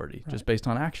a priority, just based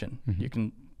on action.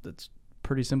 That's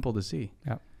pretty simple to see.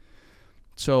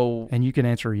 So, and you can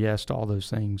answer yes to all those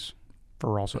things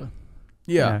for also.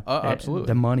 Absolutely.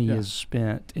 The money is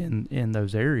spent in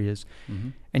those areas.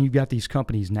 And you've got these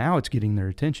companies now, it's getting their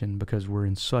attention because we're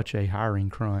in such a hiring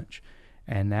crunch.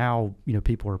 And now, you know,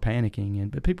 people are panicking,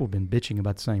 but people have been bitching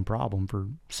about the same problem for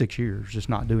 6 years, just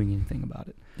not doing anything about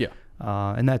it.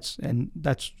 And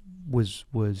that's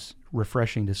was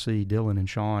refreshing to see Dillon and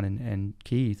Sean and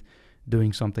Keith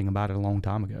doing something about it a long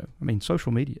time ago. I mean,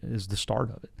 social media is the start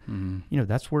of it. You know,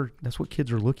 that's what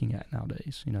kids are looking at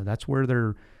nowadays. You know, that's where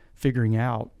they're figuring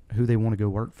out who they want to go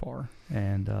work for.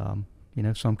 And, you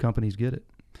know, some companies get it.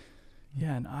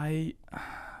 Yeah.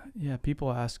 And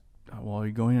people ask, well, are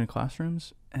you going into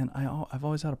classrooms? And I've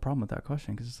always had a problem with that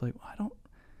question, because it's like, I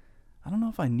don't know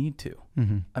if I need to.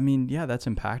 I mean, yeah, that's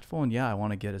impactful. And yeah, I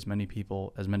want to get as many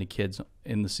kids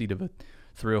in the seat of a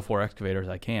 304 excavator as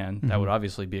I can. That would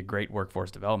obviously be a great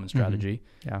workforce development strategy.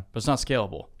 But it's not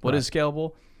scalable. What is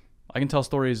scalable? I can tell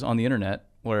stories on the internet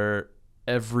where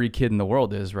every kid in the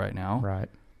world is right now.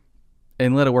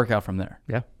 And let it work out from there.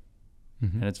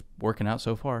 And it's working out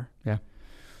so far.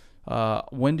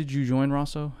 When did you join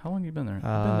Rosso? How long have you been there? You've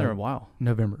been there a while.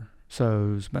 November.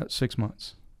 So it's about 6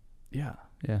 months. Yeah,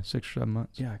 6 or 7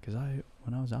 months. Yeah, because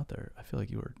when I was out there, I feel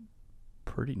like you were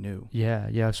pretty new.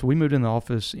 Yeah. So we moved in the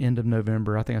office end of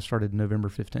November. I think I started November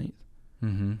 15th.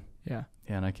 Yeah,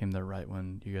 and I came there right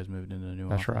when you guys moved into the new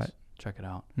office. That's right. Check it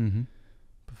out.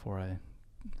 Before I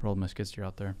rolled my skid steer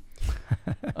out there.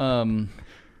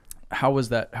 How was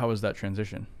that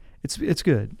transition? It's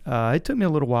good. It took me a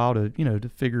little while to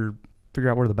figure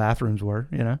out where the bathrooms were.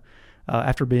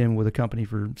 After being with a company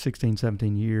for 16,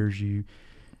 17 years, you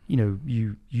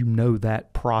know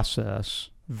that process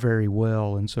very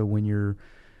well, and so when you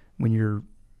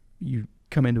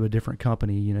come into a different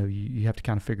company, you have to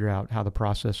kind of figure out how the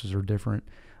processes are different.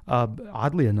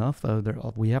 Oddly enough,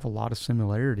 though, we have a lot of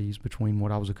similarities between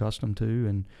what I was accustomed to,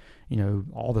 and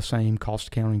all the same cost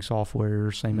accounting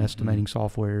software, same estimating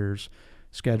softwares,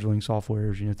 scheduling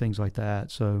softwares, things like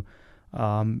that. So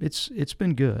it's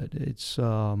been good. It's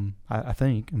I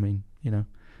think. I mean,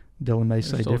 Dillon may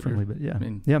say differently, but yeah,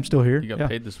 I'm still here. You got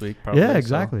paid this week, probably. Yeah,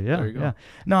 exactly. So there you go. Yeah.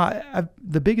 No,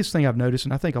 the biggest thing I've noticed,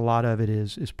 and I think a lot of it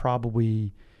is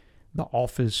probably the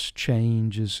office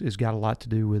change has got a lot to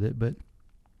do with it. But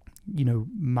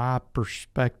my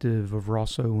perspective of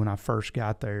Rosso when I first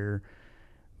got there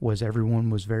was everyone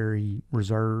was very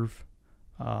reserved,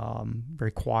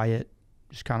 very quiet,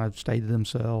 just kind of stayed to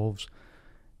themselves.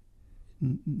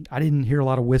 I didn't hear a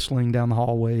lot of whistling down the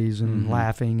hallways and Mm-hmm.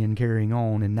 laughing and carrying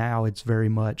on. And now it's very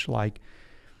much like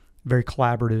very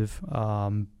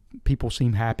collaborative. People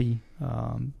seem happy.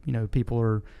 People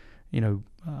are,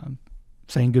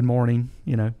 saying good morning,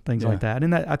 things like that.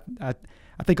 And that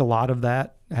I think a lot of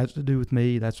that has to do with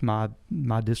me. That's my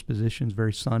disposition is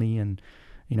very sunny, and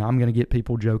I'm going to get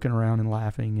people joking around and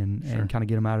laughing and kind of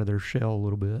get them out of their shell a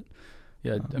little bit.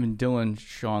 Yeah, I mean, Dylan,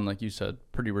 Sean, like you said,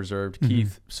 pretty reserved. Mhm.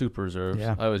 Keith, super reserved.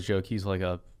 Yeah. I always joke he's like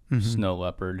a Mhm. snow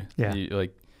leopard. Yeah.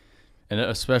 And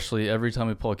especially every time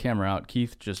we pull a camera out,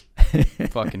 Keith just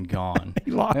fucking gone. He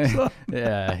locks up.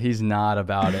 Yeah, he's not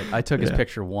about it. I took his Yeah.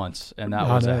 picture once, and that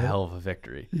I was a know. hell of a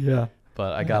victory. Yeah.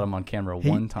 But I got him on camera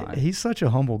one time. He's such a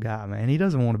humble guy, man. He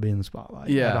doesn't want to be in the spotlight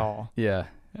at all. Yeah.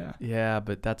 Yeah. Yeah,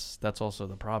 but that's also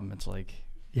the problem. It's like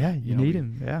Yeah, you need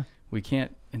him. Yeah. we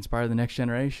can't inspire the next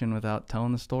generation without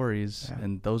telling the stories. Yeah.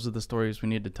 And those are the stories we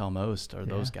need to tell most are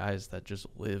those Yeah. guys that just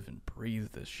live and breathe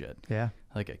this shit. Yeah.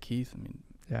 Like a Keith, I mean,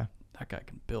 Yeah. that guy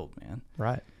can build, man.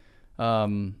 Right.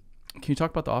 Can you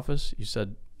talk about the office? You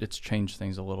said it's changed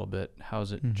things a little bit.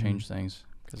 How's it Mhm. changed things?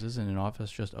 Because isn't an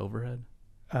office just overhead?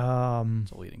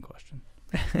 It's a leading question.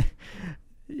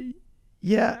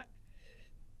 Yeah.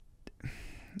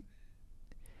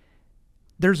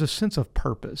 There's a sense of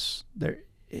purpose.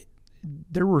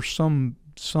 There were some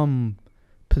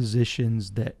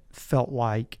positions that felt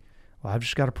like, well, I've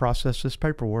just got to process this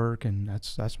paperwork and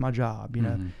that's my job,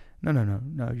 Mhm.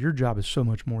 No. Your job is so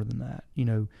much more than that.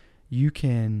 You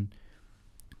can,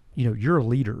 you're a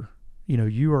leader.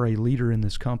 You are a leader in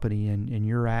this company, and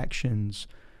your actions,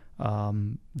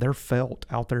 they're felt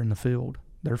out there in the field.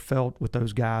 They're felt with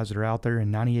those guys that are out there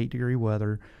in 98-degree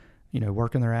weather,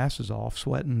 working their asses off,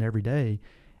 sweating every day.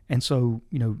 And so,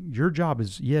 your job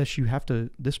is, yes, you have to,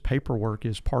 this paperwork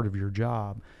is part of your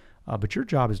job, but your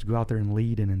job is to go out there and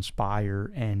lead and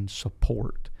inspire and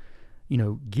support.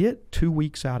 Get 2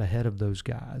 weeks out ahead of those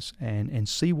guys and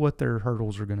see what their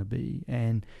hurdles are going to be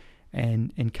and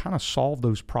kind of solve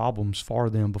those problems for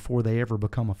them before they ever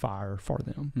become a fire for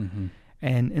them. Mm-hmm.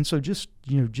 And so just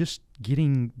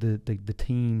getting the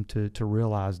team to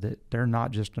realize that they're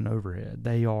not just an overhead.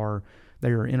 They are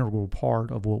an integral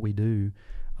part of what we do.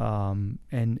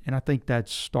 And I think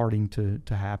that's starting to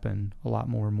happen a lot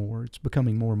more and more. It's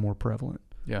becoming more and more prevalent.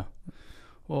 Yeah.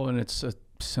 Well, and it's a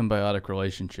symbiotic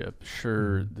relationship.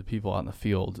 Sure, Mhm. the people out in the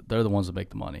field, they're the ones that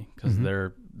make the money because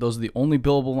Mhm. those are the only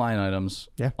billable line items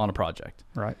on a project.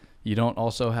 Right. You don't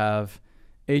also have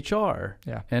HR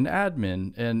Yeah. and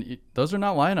admin, and those are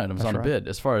not line items That's on a right. bid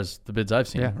as far as the bids I've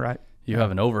seen. Yeah. Right. You Yeah.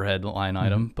 have an overhead line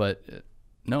item, but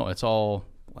no, it's all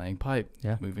laying pipe,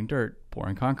 Yeah. moving dirt,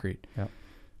 pouring concrete. Yeah.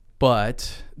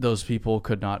 But those people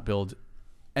could not build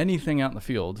anything out in the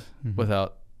field Mhm.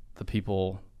 without the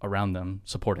people around them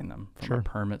supporting them from Sure. a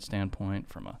permit standpoint,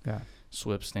 from a Yeah.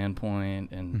 SWIP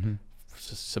standpoint, and Mhm.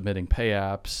 submitting pay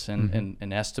apps and, Mhm.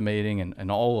 and estimating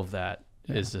and all of that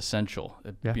Yeah. is essential.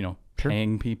 Yeah. Sure.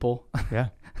 Paying people. Yeah.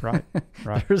 Right.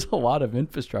 Right. There's a lot of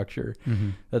infrastructure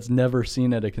Mhm. that's never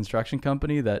seen at a construction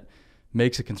company that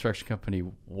makes a construction company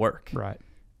work. Right.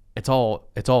 It's all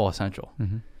essential.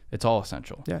 Mm-hmm. It's all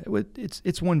essential. Yeah,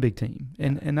 it's one big team,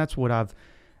 and that's what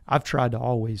I've tried to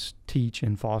always teach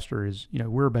and foster is,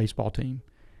 we're a baseball team,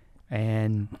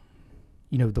 and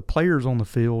the players on the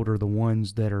field are the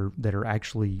ones that are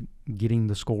actually getting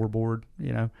the scoreboard,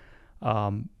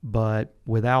 but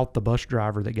without the bus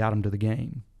driver that got them to the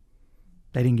game,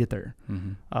 they didn't get there.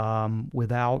 Mm-hmm.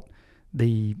 Without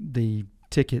the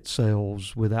ticket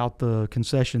sales, without the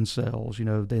concession sales,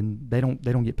 then they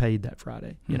don't get paid that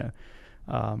Friday,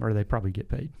 or they probably get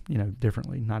paid,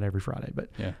 differently, not every Friday, but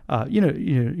Yeah. you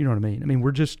know what I mean. I mean,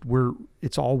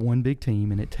 it's all one big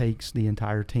team, and it takes the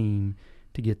entire team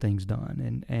to get things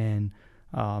done, and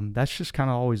that's just kind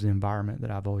of always the environment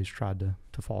that I've always tried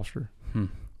to foster.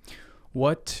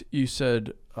 What you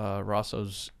said,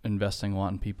 Rosso's investing a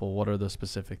lot in people. What are the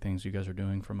specific things you guys are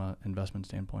doing from an investment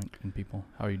standpoint in people?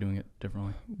 How are you doing it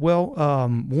differently? Well,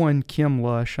 one, Kim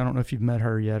Lush, I don't know if you've met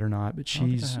her yet or not, but I don't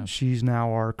think I have. she's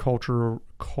now our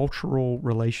cultural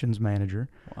relations manager.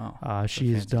 Wow.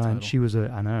 She has fancy done. title. She was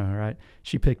I know, right?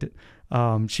 She picked it.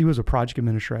 She was a project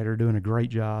administrator, doing a great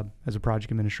job as a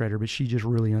project administrator, but she just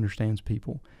really understands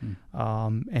people.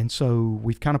 And so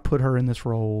we've kind of put her in this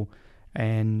role,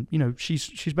 and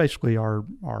she's basically our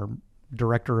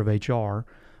director of HR.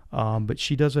 But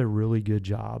she does a really good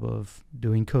job of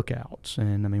doing cookouts,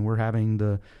 and I mean, we're having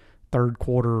the third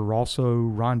quarter Rosso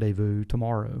rendezvous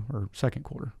tomorrow, or second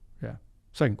quarter.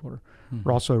 Second quarter. Mhm.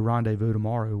 Rosso rendezvous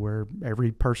tomorrow, where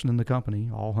every person in the company,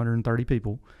 all 130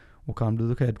 people, will come to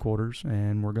the headquarters,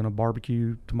 and we're going to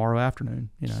barbecue tomorrow afternoon.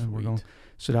 You know, we're going to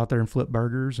sit out there and flip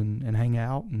burgers and hang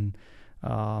out, and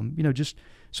you know, just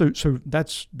so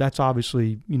that's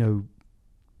obviously, you know,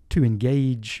 to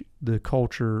engage the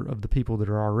culture of the people that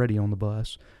are already on the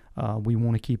bus. We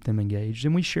want to keep them engaged,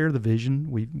 and we share the vision.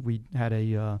 We had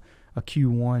a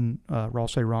Q1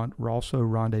 Rosso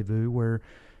Rendezvous where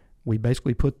we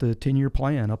basically put the 10-year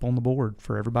plan up on the board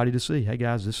for everybody to see. Hey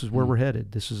guys, this is where we're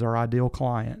headed. This is our ideal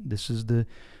client. This is the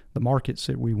markets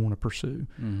that we want to pursue.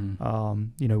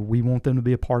 You know, we want them to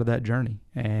be a part of that journey,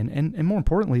 and more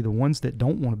importantly, the ones that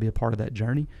don't want to be a part of that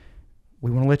journey,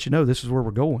 we want to let you know this is where we're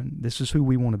going. This is who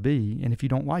we want to be, and if you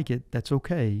don't like it, that's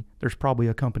okay. There's probably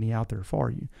a company out there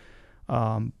for you.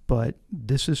 But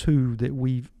this is who that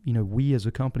we as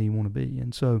a company want to be,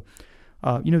 and so.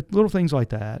 You know, little things like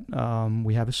that.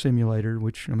 We have a simulator,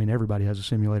 which, I mean, everybody has a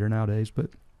simulator nowadays,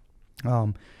 but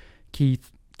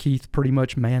Keith pretty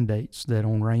much mandates that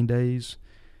on rain days,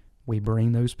 we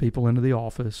bring those people into the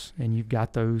office, and you've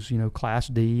got those, you know, Class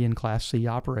D and Class C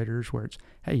operators where it's,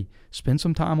 hey, spend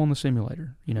some time on the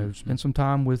simulator. You know, spend some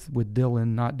time with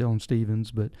Dylan, not Dylan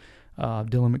Stevens, but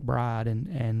Dylan McBride,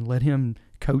 and let him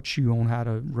coach you on how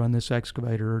to run this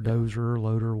excavator or dozer or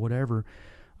loader or whatever.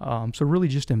 So really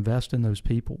just invest in those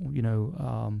people, you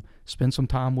know, spend some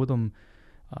time with them,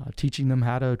 teaching them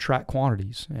how to track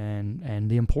quantities and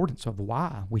the importance of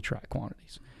why we track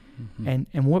quantities. And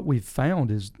what we've found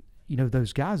is, you know,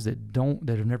 those guys that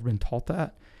have never been taught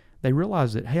that, they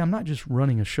realize that, hey, I'm not just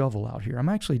running a shovel out here.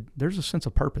 There's a sense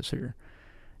of purpose here.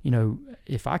 You know,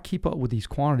 if I keep up with these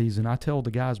quantities and I tell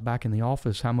the guys back in the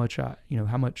office how many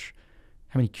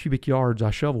cubic yards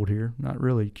I shoveled here, not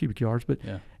really cubic yards, but,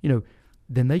 you know,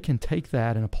 then they can take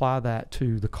that and apply that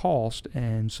to the cost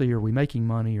and see, are we making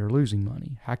money or losing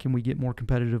money? How can we get more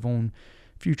competitive on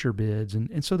future bids?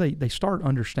 And so they start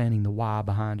understanding the why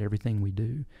behind everything we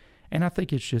do. And I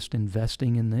think it's just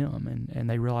investing in them, and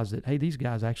they realize that, hey, these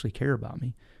guys actually care about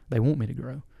me. They want me to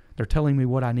grow. They're telling me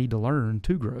what I need to learn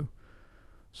to grow.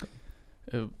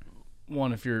 So,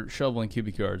 if you're shoveling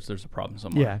cubic yards, there's a problem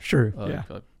somewhere. Yeah, sure.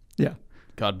 Yeah.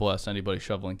 God bless anybody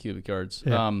shoveling cubic yards.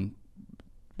 Yeah.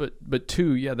 But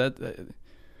two,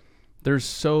 there's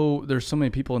so many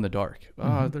people in the dark.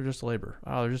 Oh, they're just a laborer.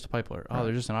 Oh, they're just a pipe layer. Oh,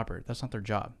 they're just an operator. That's not their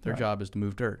job. Their job is to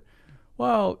move dirt.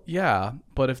 Well, yeah,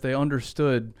 but if they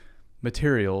understood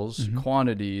materials,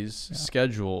 quantities,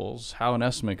 schedules, how an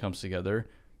estimate comes together,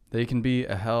 they can be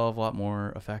a hell of a lot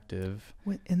more effective.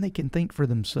 And they can think for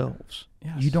themselves.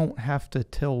 Yes. You don't have to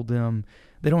tell them.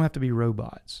 They don't have to be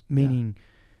robots, meaning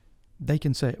they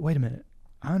can say, wait a minute,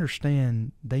 I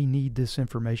understand they need this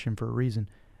information for a reason.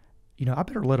 You know, I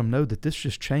better let them know that this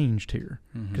just changed here,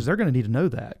 because they're going to need to know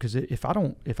that. Because if I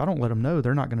don't let them know,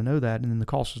 they're not going to know that, and then the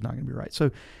cost is not going to be right. So,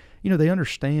 you know, they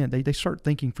understand. They start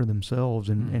thinking for themselves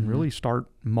and really start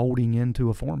molding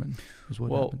into a foreman is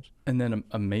what happens. And then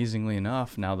amazingly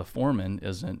enough, now the foreman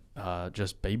isn't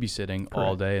just babysitting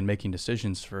all day and making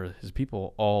decisions for his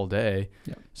people all day.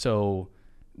 Yeah. So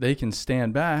they can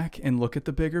stand back and look at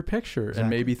the bigger picture and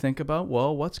maybe think about,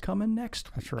 well, what's coming next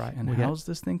week? That's right. And how's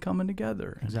this thing coming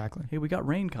together? Exactly. And, hey, we got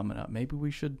rain coming up. Maybe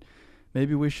we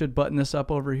should button this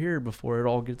up over here before it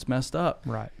all gets messed up.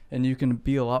 Right. And you can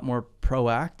be a lot more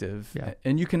proactive. Yeah.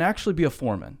 And you can actually be a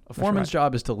foreman. A foreman's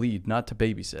job is to lead, not to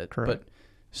babysit. Correct. But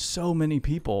so many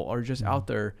people are just out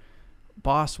there,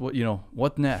 boss, what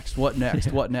next? What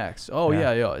next? What next? Oh,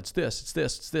 yeah, it's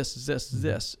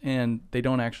this. And they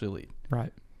don't actually lead.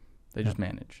 Right. They just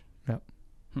manage. Yep.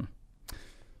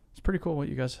 It's pretty cool what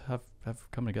you guys have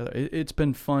come together. It's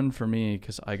been fun for me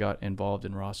because I got involved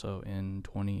in Rosso in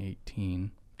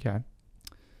 2018. Okay.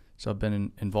 So I've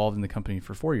been involved in the company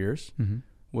for 4 years,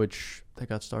 which they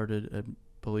got started, I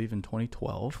believe, in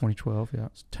 2012. 2012, yeah.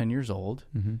 It's 10 years old.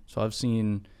 So I've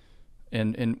seen,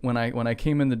 and when I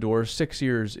came in the door, 6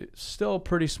 years, it's still a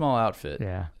pretty small outfit.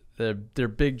 Yeah. Their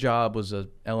big job was a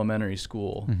elementary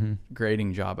school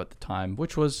grading job at the time,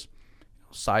 which was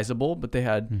sizable, but they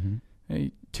had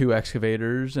 2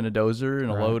 excavators and a dozer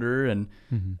and a loader, and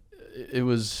it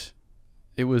was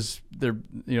their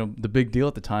the big deal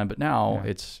at the time. But now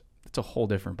it's a whole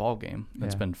different ball game.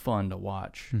 It's been fun to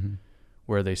watch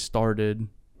where they started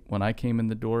when I came in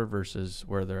the door versus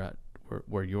where they're at,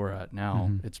 where you're at now.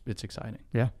 It's exciting.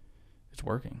 Yeah, it's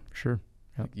working. Sure.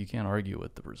 Yep. Like, you can't argue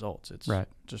with the results. It's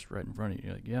just right in front of you.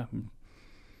 You're like, yeah,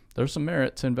 there's some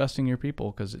merit to investing in your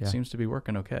people because it seems to be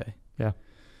working okay. Yeah.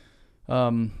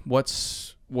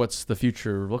 What's the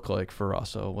future look like for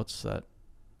Rosso? What's that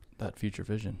future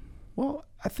vision? Well,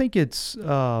 I think it's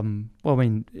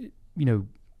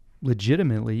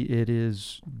legitimately it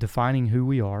is defining who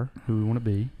we are, who we want to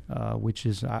be. which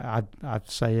is I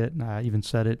say it, and I even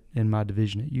said it in my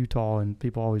division at Utah, and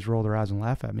people always roll their eyes and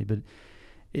laugh at me, but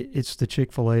it's the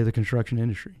Chick-fil-A of the construction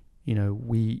industry. You know,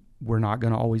 we're not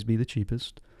going to always be the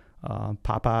cheapest.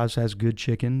 Popeyes has good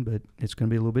chicken, but it's going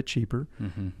to be a little bit cheaper.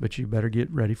 Mm-hmm. But you better get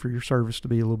ready for your service to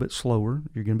be a little bit slower.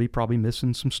 You're going to be probably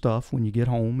missing some stuff when you get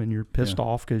home, and you're pissed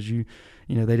off because you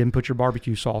know they didn't put your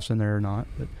barbecue sauce in there or not.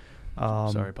 But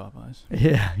sorry, Popeyes.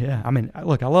 Yeah. I mean,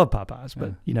 look, I love Popeyes,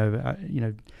 but you know,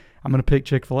 I'm going to pick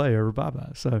Chick-fil-A over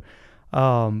Popeyes. So,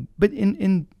 but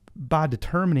in by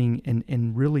determining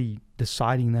and really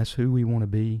deciding that's who we want to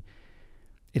be,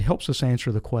 it helps us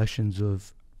answer the questions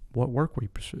of what work we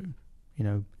pursue. You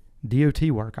know, DOT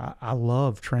work. I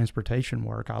love transportation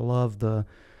work. I love the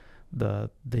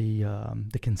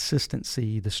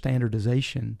consistency, the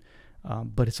standardization.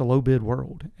 But it's a low bid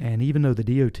world, and even though the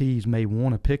DOTs may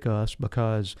want to pick us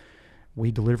because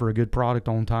we deliver a good product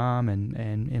on time and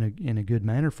in a good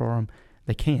manner for them,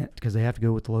 they can't because they have to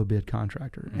go with the low bid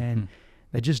contractor, and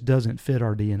that just doesn't fit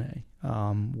our DNA.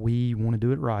 We want to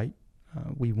do it right.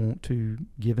 We want to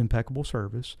give impeccable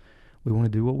service. We want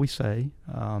to do what we say,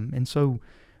 and so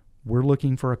we're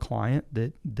looking for a client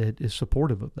that is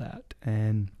supportive of that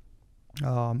and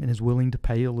is willing to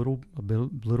pay a little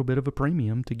bit of a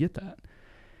premium to get that.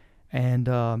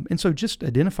 And so just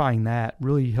identifying that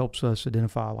really helps us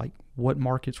identify like what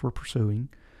markets we're pursuing.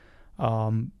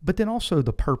 But then also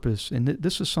the purpose, and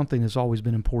this is something that's always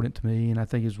been important to me, and I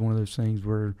think is one of those things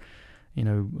where, you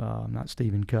know, not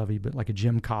Stephen Covey, but like a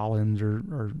Jim Collins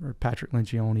or Patrick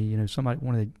Lencioni, you know,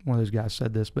 one of those guys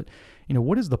said this, but, you know,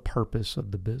 what is the purpose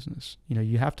of the business? You know,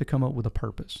 you have to come up with a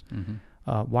purpose. Mm-hmm.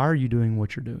 Why are you doing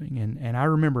what you're doing? And I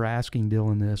remember asking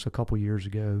Dylan this a couple years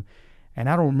ago, and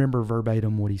I don't remember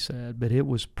verbatim what he said, but it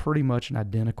was pretty much an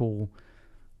identical,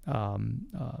 you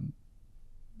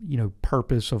know,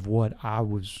 purpose of what I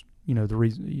was, you know, the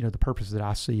reason, you know, the purpose that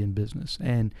I see in business.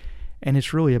 And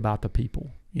it's really about the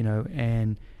people, you know,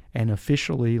 and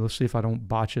officially, let's see if I don't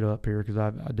botch it up here because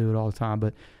I do it all the time,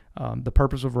 but the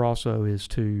purpose of Rosso is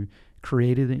to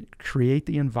create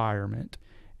the environment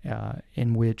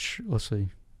in which, let's see,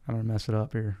 I don't want to mess it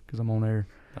up here because I'm on air.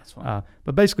 That's fine.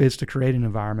 But basically, it's to create an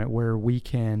environment where we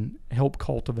can help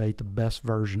cultivate the best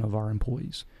version of our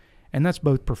employees, and that's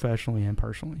both professionally and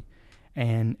personally.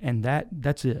 And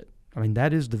that's it. I mean,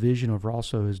 that is the vision of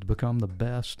Rosso, is to become the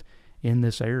best in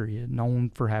this area,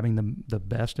 known for having the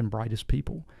best and brightest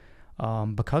people.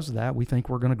 Because of that, we think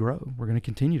we're going to grow. We're going to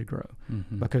continue to grow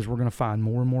because we're going to find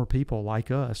more and more people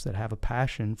like us that have a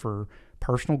passion for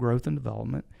personal growth and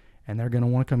development, and they're going to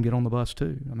want to come get on the bus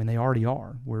too. I mean, they already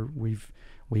are.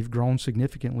 We've grown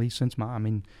significantly since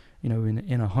in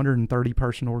a 130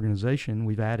 person organization,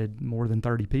 we've added more than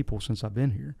 30 people since I've been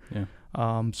here. Yeah.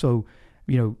 So,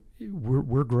 you know,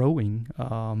 we're growing,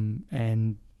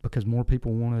 and because more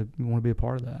people want to be a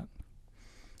part of that.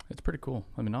 It's pretty cool.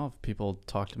 I mean, I'll have people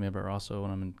talk to me about Rosso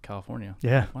when I'm in California.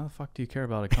 Yeah. Why the fuck do you care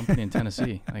about a company in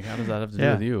Tennessee? Like, how does that have to do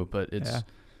with you? But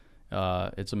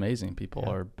it's amazing. People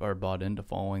are bought into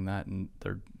following that, and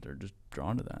they're just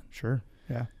drawn to that. Sure.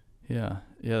 Yeah.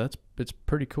 Yeah. It's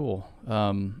pretty cool.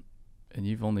 And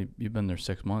you've been there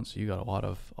 6 months, so you got a lot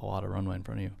of runway in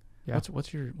front of you. Yeah.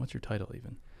 What's your title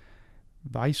even?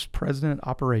 Vice President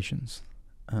Operations.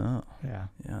 Oh. Yeah.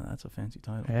 Yeah, that's a fancy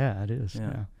title. Yeah, it is.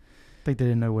 Yeah. I think they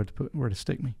didn't know where to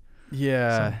stick me.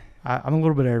 Yeah. So I'm a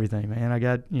little bit of everything, man. I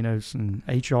got, you know, some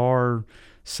HR,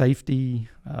 safety,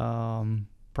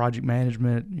 project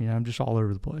management. You know, I'm just all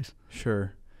over the place.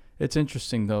 Sure. It's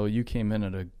interesting, though. You came in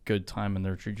at a good time in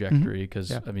their trajectory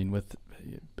because, I mean,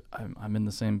 I'm in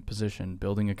the same position.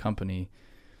 Building a company,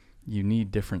 you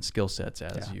need different skill sets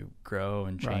as you grow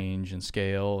and change and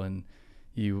scale. And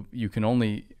you can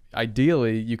only,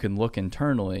 ideally, you can look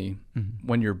internally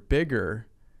when you're bigger.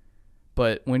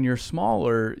 But when you're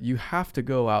smaller, you have to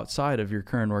go outside of your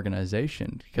current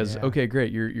organization because, okay,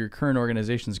 great, your current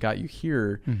organization's got you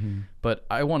here, but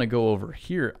I want to go over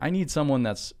here. I need someone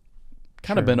that's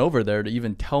kind of been over there to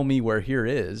even tell me where here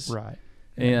is, right,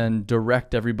 and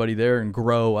direct everybody there and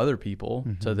grow other people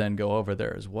to then go over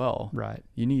there as well. Right.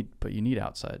 You need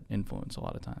outside influence a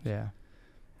lot of times. Yeah.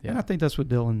 And I think that's what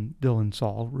Dylan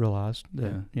saw, realized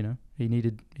that you know he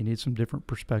needed some different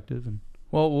perspective. And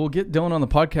well, we'll get Dylan on the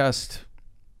podcast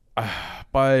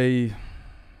by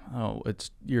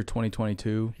it's year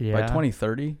 2022. Yeah. By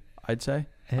 2030, I'd say.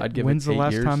 I'd give When's it 8 the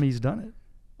last years. time he's done it?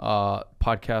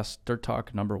 Podcast Dirt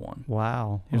Talk #1.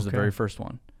 Wow. He was the very first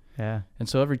one. Yeah. And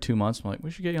so every 2 months, I'm like,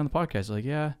 we should get you on the podcast. He's like,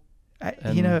 yeah.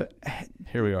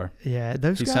 Here we are. Yeah,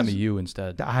 those He guys. sent me you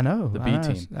instead. I know. The B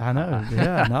team. I know.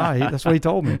 Yeah, no, that's what he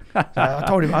told me. I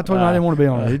told him I didn't want to be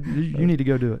on it. You need to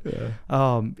go do it.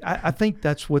 Yeah. I think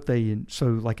that's what so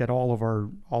like at all of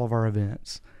our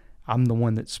events, I'm the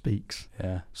one that speaks.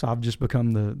 Yeah. So I've just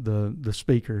become the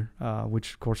speaker,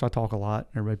 which of course I talk a lot.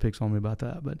 Everybody picks on me about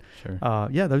that, but Sure.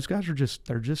 yeah, those guys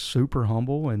they're just super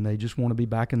humble, and they just want to be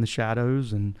back in the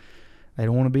shadows, and they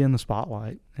don't want to be in the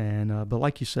spotlight. And but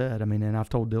like you said, I mean, and I've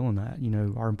told Dylan that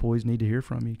our employees need to hear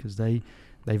from you because they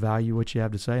value what you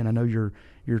have to say. And I know you're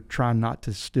trying not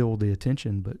to steal the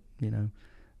attention, but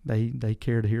they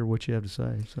care to hear what you have to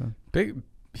say. So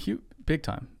big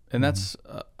time. And that's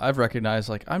I've recognized,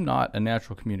 like, I'm not a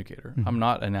natural communicator. I'm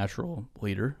not a natural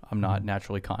leader. I'm not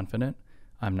naturally confident.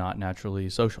 I'm not naturally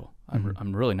social.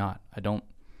 I'm really not.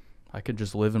 I could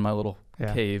just live in my little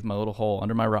cave, my little hole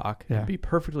under my rock, and be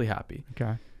perfectly happy.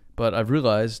 Okay. But I've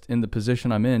realized in the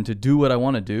position I'm in, to do what I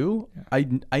want to do,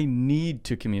 I need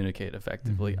to communicate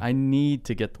effectively. I need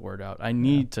to get the word out. I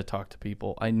need to talk to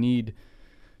people. I need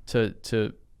to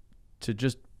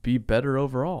just be better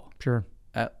overall. Sure.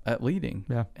 At leading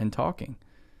and talking.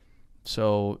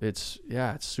 So it's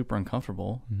super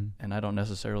uncomfortable, and I don't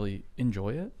necessarily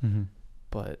enjoy it,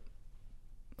 but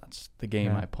that's the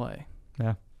game I play.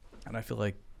 Yeah. And I feel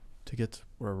like to get to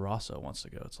where Rosso wants to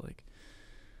go, it's like,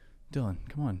 Dylan,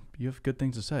 come on, you have good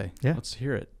things to say. Yeah. Let's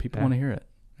hear it. People want to hear it.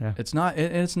 Yeah. It's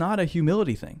not a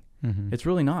humility thing. It's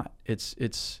really not. It's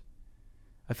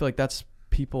I feel like that's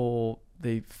people,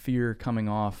 they fear coming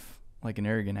off like an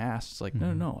arrogant ass. It's like,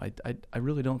 no, I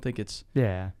really don't think it's.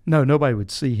 Yeah. No, nobody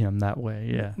would see him that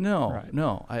way. Yeah. No, right.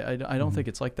 No, I don't think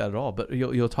it's like that at all. But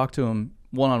you'll talk to him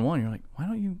one-on-one. You're like, why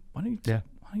don't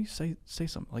you say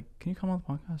something? Like, can you come on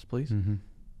the podcast, please?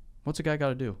 What's a guy got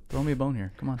to do? Throw me a bone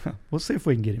here. Come on. We'll see if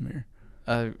we can get him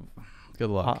here. Good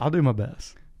luck. I'll do my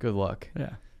best. Good luck.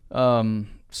 Yeah.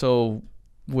 So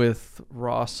with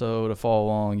Rosso to follow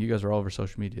along, you guys are all over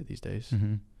social media these days,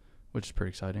 which is pretty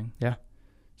exciting. Yeah.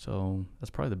 So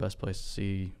that's probably the best place to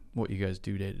see what you guys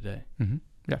do day to day.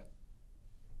 Yeah.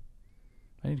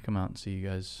 I need to come out and see you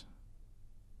guys.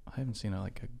 I haven't seen a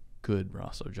good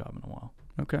Rosso job in a while.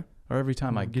 Okay. Or every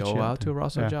time I go out to a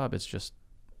Rosso Yeah. job, it's just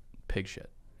pig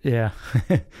shit. Yeah.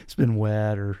 It's been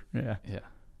wet or yeah.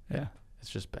 It's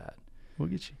just bad. We'll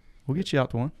get you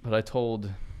out to one. But I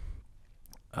told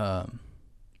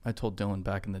Dylan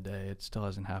back in the day, it still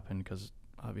hasn't happened because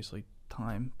obviously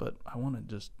time, but I want to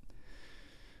just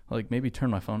maybe turn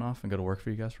my phone off and go to work for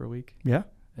you guys for a week. Yeah.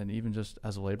 And even just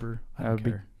as a laborer, I That don't would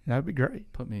be care. That would be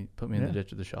great. Put me in the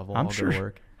ditch with the shovel. I'm I'll sure. go to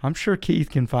work. I'm sure Keith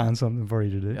can find something for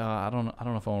you to do. I don't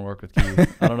know if I want to work with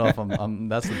Keith. I don't know if I'm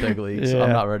that's the big league, so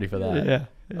I'm not ready for that. Yeah.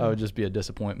 I would just be a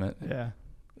disappointment. Yeah.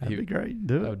 That'd be great.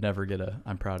 Do I it. would never get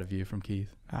I'm proud of you from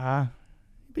Keith. You'd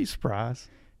be surprised.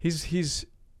 He's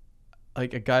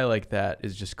like, a guy like that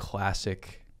is just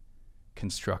classic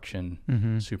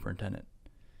construction superintendent.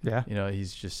 Yeah.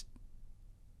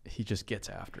 He just gets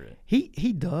after it.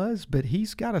 He does, but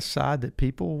he's got a side that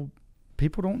people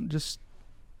don't just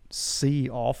see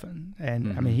often.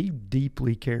 And I mean, he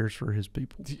deeply cares for his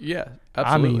people. Yeah,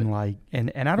 absolutely. I mean,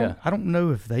 and I don't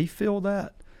know if they feel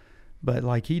that, but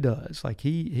he does.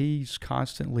 He's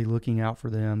constantly looking out for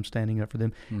them, standing up for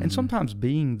them, and sometimes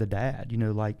being the dad.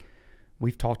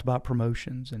 We've talked about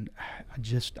promotions, and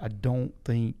I don't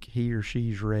think he or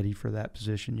she's ready for that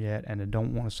position yet, and I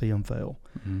don't want to see them fail.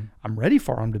 I'm ready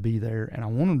for them to be there, and I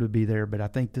want them to be there, but I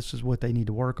think this is what they need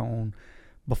to work on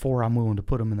before I'm willing to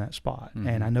put them in that spot.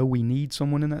 And I know we need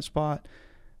someone in that spot,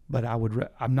 but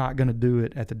I'm not going to do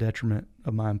it at the detriment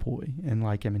of my employee. And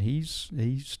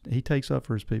he takes up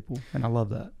for his people, and I love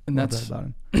that. And that's about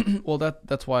him. Well,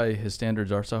 that's why his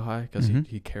standards are so high, because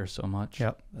he cares so much.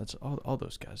 Yep. That's all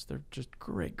those guys. They're just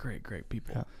great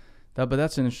people. Yep. But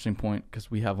that's an interesting point, because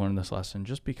we have learned this lesson.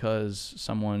 Just because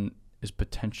someone is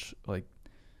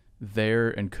there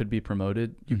and could be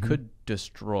promoted, you could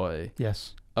destroy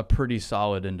a pretty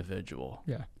solid individual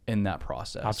in that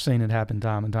process. I've seen it happen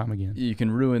time and time again. You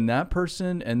can ruin that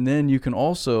person, and then you can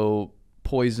also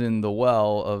poison the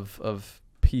well of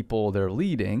people they're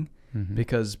leading,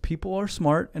 because people are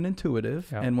smart and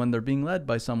intuitive, and when they're being led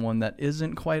by someone that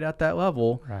isn't quite at that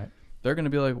level, they're going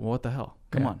to be like, well, what the hell?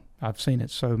 Come on. I've seen it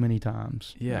so many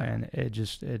times. Yeah. And it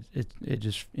just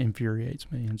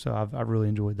infuriates me. And so I've really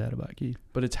enjoyed that about Keith.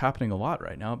 But it's happening a lot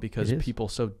right now because people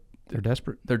they're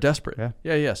desperate. They're desperate.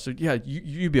 Yeah. So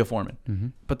you be a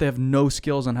foreman, but they have no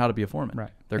skills on how to be a foreman.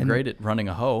 Right. They're great at running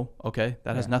a hoe. Okay.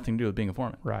 That has nothing to do with being a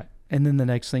foreman. Right. And then the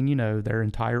next thing you know, their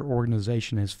entire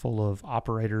organization is full of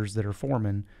operators that are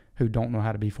foremen who don't know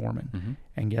how to be foremen.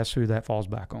 And guess who that falls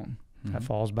back on? That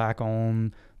falls back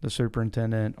on the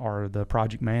superintendent or the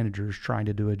project managers trying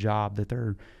to do a job that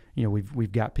they're,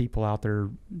 we've got people out there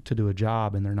to do a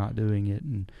job and they're not doing it.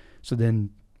 And so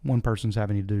then one person's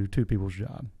having to do two people's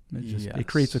job. It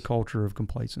creates a culture of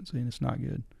complacency, and it's not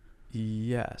good.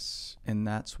 Yes. And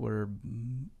that's where,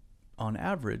 on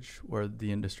average, where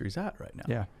the industry's at right now.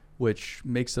 Yeah. Which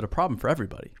makes it a problem for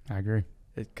everybody. I agree.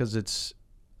 Because it's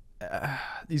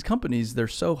these companies, they're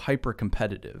so hyper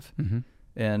competitive. Mm-hmm.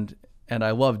 And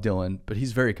I love Dylan, but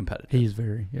he's very competitive. He's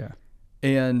very, yeah.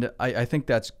 And I think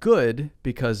that's good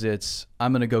because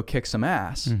I'm going to go kick some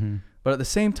ass. Mm-hmm. But at the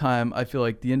same time, I feel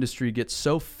like the industry gets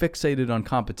so fixated on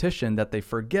competition that they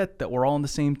forget that we're all on the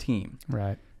same team.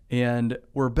 Right. And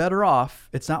we're better off.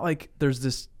 It's not like there's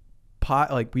this pie,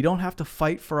 like we don't have to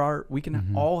fight for we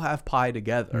can all have pie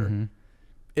together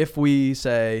if we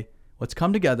say, let's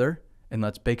come together and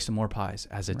let's bake some more pies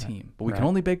as a team. But we can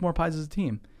only bake more pies as a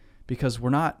team because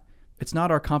it's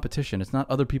not our competition. It's not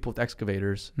other people with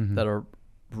excavators that are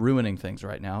ruining things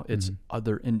right now. It's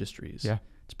other industries. Yeah.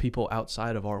 It's people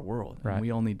outside of our world. Right. And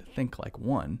we all need to think like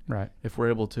one if we're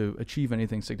able to achieve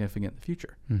anything significant in the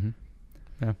future. Mm-hmm.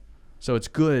 Yeah. So it's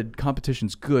good.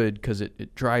 Competition's good because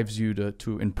it drives you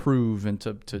to improve and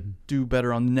to do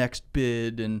better on the next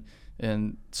bid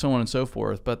and so on and so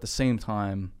forth. But at the same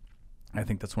time, I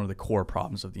think that's one of the core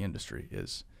problems of the industry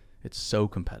is it's so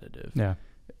competitive. Yeah.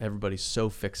 Everybody's so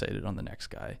fixated on the next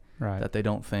guy that they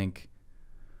don't think,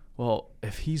 well,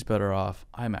 if he's better off,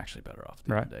 I'm actually better off at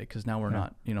the end of the day because now we're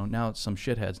not, now some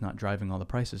shithead's not driving all the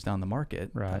prices down the market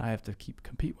that I have to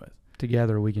compete with.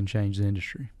 Together we can change the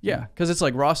industry. Yeah, because it's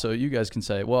like Rosso, you guys can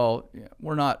say, well,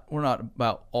 we're not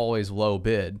about always low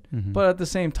bid, but at the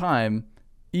same time,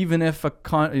 even if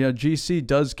GC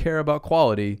does care about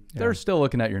quality, they're still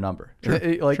looking at your number.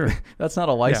 Sure. That's not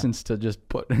a license to just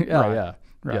put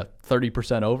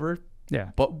 30% over.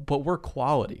 Yeah, but we're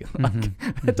quality.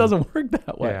 It doesn't work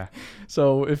that way. Yeah.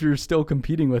 So if you're still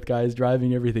competing with guys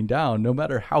driving everything down, no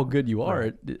matter how good you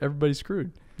are, everybody's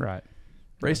screwed. Right.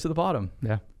 Race to the bottom.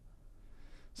 Yeah.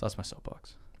 So that's my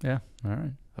soapbox. Yeah. All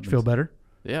right. You feel better?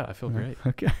 Yeah, I feel great.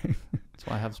 Okay. That's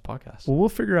why I have this podcast. Well, we'll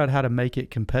figure out how to make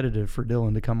it competitive for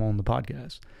Dylan to come on the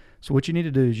podcast. So what you need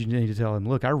to do is you need to tell him,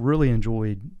 look, I really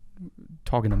enjoyed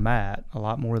talking to Matt a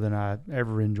lot more than I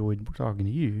ever enjoyed talking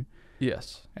to you.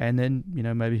 Yes. And then,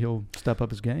 maybe he'll step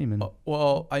up his game. And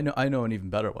well, I know an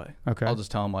even better way. Okay. I'll just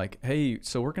tell him like, hey,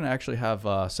 so we're going to actually have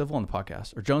Civil on the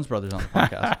podcast or Jones Brothers on the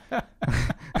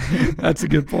podcast. That's a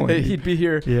good point. He'd be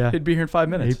here. Yeah. He'd be here in 5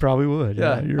 minutes. He probably would.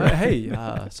 Yeah. You're right. Hey,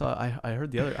 so I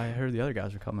heard the other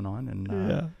guys are coming on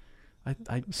and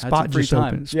I spot had some free just time.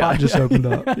 opened. Spot just opened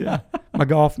up. Yeah. My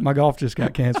golf just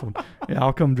got canceled. Yeah,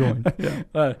 I'll come join.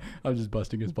 Yeah. I'm just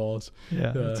busting his balls.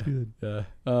 Yeah, that's good. Yeah.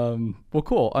 Well,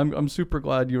 cool. I'm super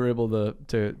glad you were able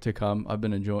to come. I've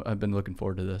been looking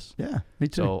forward to this. Yeah, me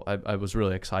too. So I was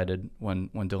really excited when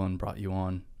Dylan brought you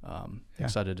on.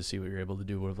 Excited to see what you're able to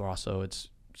do with Rosso. It's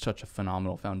such a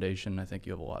phenomenal foundation. I think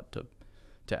you have a lot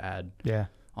to add. Yeah.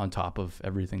 On top of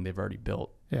everything they've already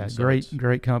built. Yeah, so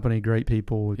great company, great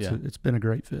people. It's been a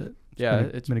great fit.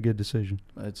 It's been a good decision.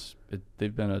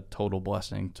 They've been a total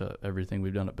blessing to everything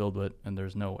we've done at BuildWit, and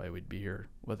there's no way we'd be here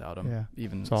without them,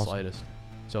 even the slightest.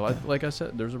 So, like I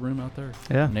said, there's a room out there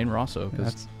named Rosso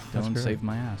because Dylan saved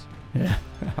my ass. Yeah,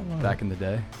 back in the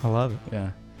day. I love it.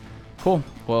 Yeah, cool.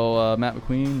 Well, Matt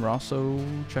McQueen, Rosso.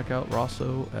 Check out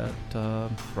Rosso at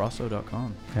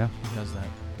rosso.com. Yeah, he has that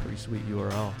pretty sweet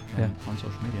URL on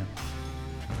social media.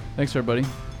 Thanks, everybody.